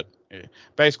saying, but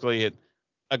basically,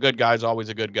 a good guy's always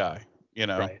a good guy. You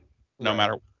know, no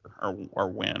matter or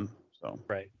when. So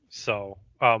right. So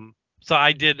so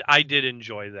I did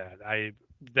enjoy that.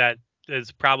 That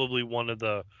is probably one of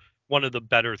the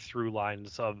better through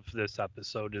lines of this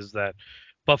episode is that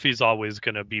Buffy's always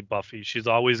going to be Buffy. She's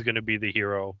always going to be the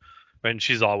hero, and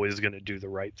she's always going to do the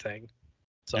right thing.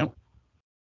 So,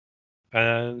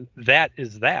 and that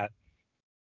is that.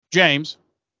 James.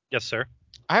 Yes, sir.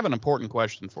 I have an important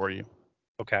question for you.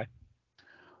 Okay.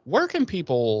 Where can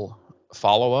people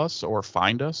follow us or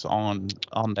find us on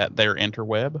their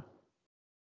interweb?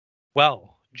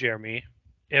 Well, Jeremy,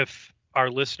 if our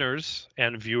listeners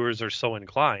and viewers are so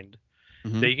inclined,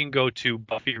 they can go to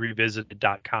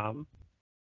BuffyRevisited.com.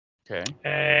 Okay.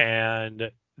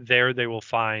 And there they will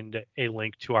find a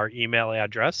link to our email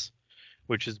address,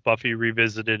 which is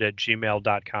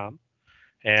BuffyRevisited@gmail.com.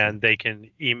 And they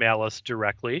can email us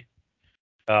directly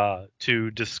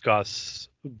to discuss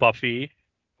Buffy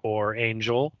or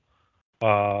Angel,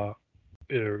 or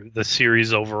the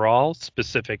series overall,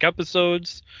 specific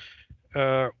episodes,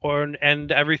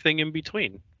 and everything in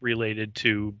between related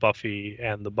to Buffy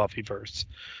and the Buffyverse.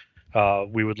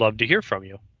 We would love to hear from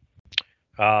you.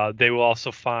 They will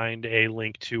also find a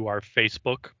link to our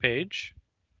Facebook page.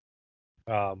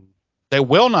 They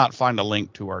will not find a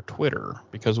link to our Twitter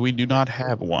because we do not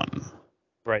have one.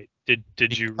 Right.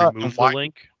 Did you remove the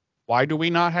link? Why do we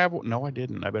not have one? No, I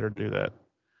didn't. I better do that.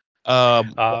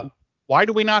 Why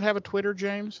do we not have a Twitter,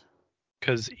 James?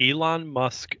 Because Elon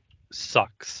Musk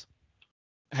sucks.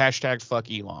 Hashtag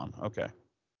fuck Elon. Okay.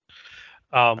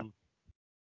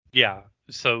 Yeah.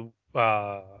 So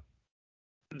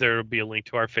there'll be a link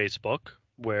to our Facebook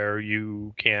where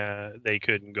they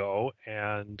could go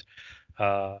and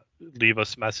leave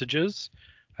us messages,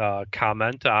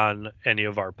 comment on any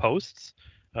of our posts,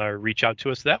 reach out to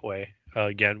us that way.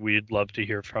 Again, we'd love to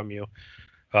hear from you.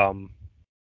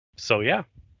 So yeah.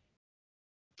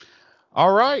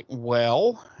 All right.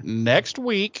 Well, next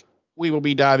week we will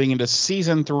be diving into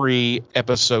season 3,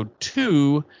 episode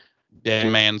 2,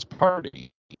 Dead Man's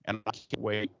Party. And I can't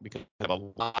wait because I have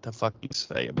a lot to fucking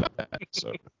say about that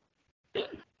episode.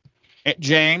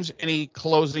 James, any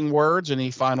closing words?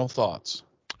 Any final thoughts?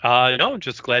 No,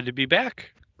 just glad to be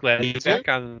back. Glad to Me be too. back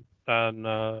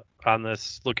on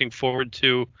this. Looking forward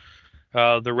to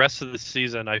the rest of the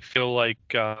season. I feel like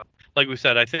we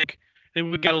said, I think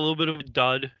we got a little bit of a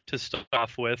dud to start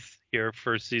off with here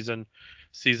for season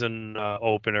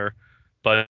opener,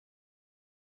 but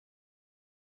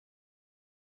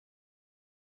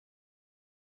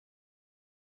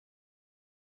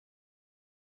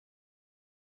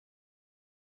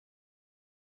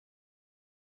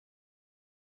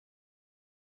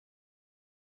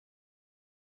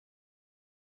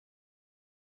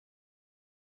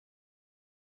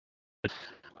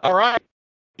All right.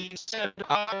 He said,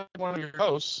 I'm one of your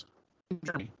hosts.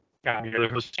 I'm your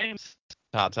host James.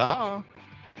 Ta-ta.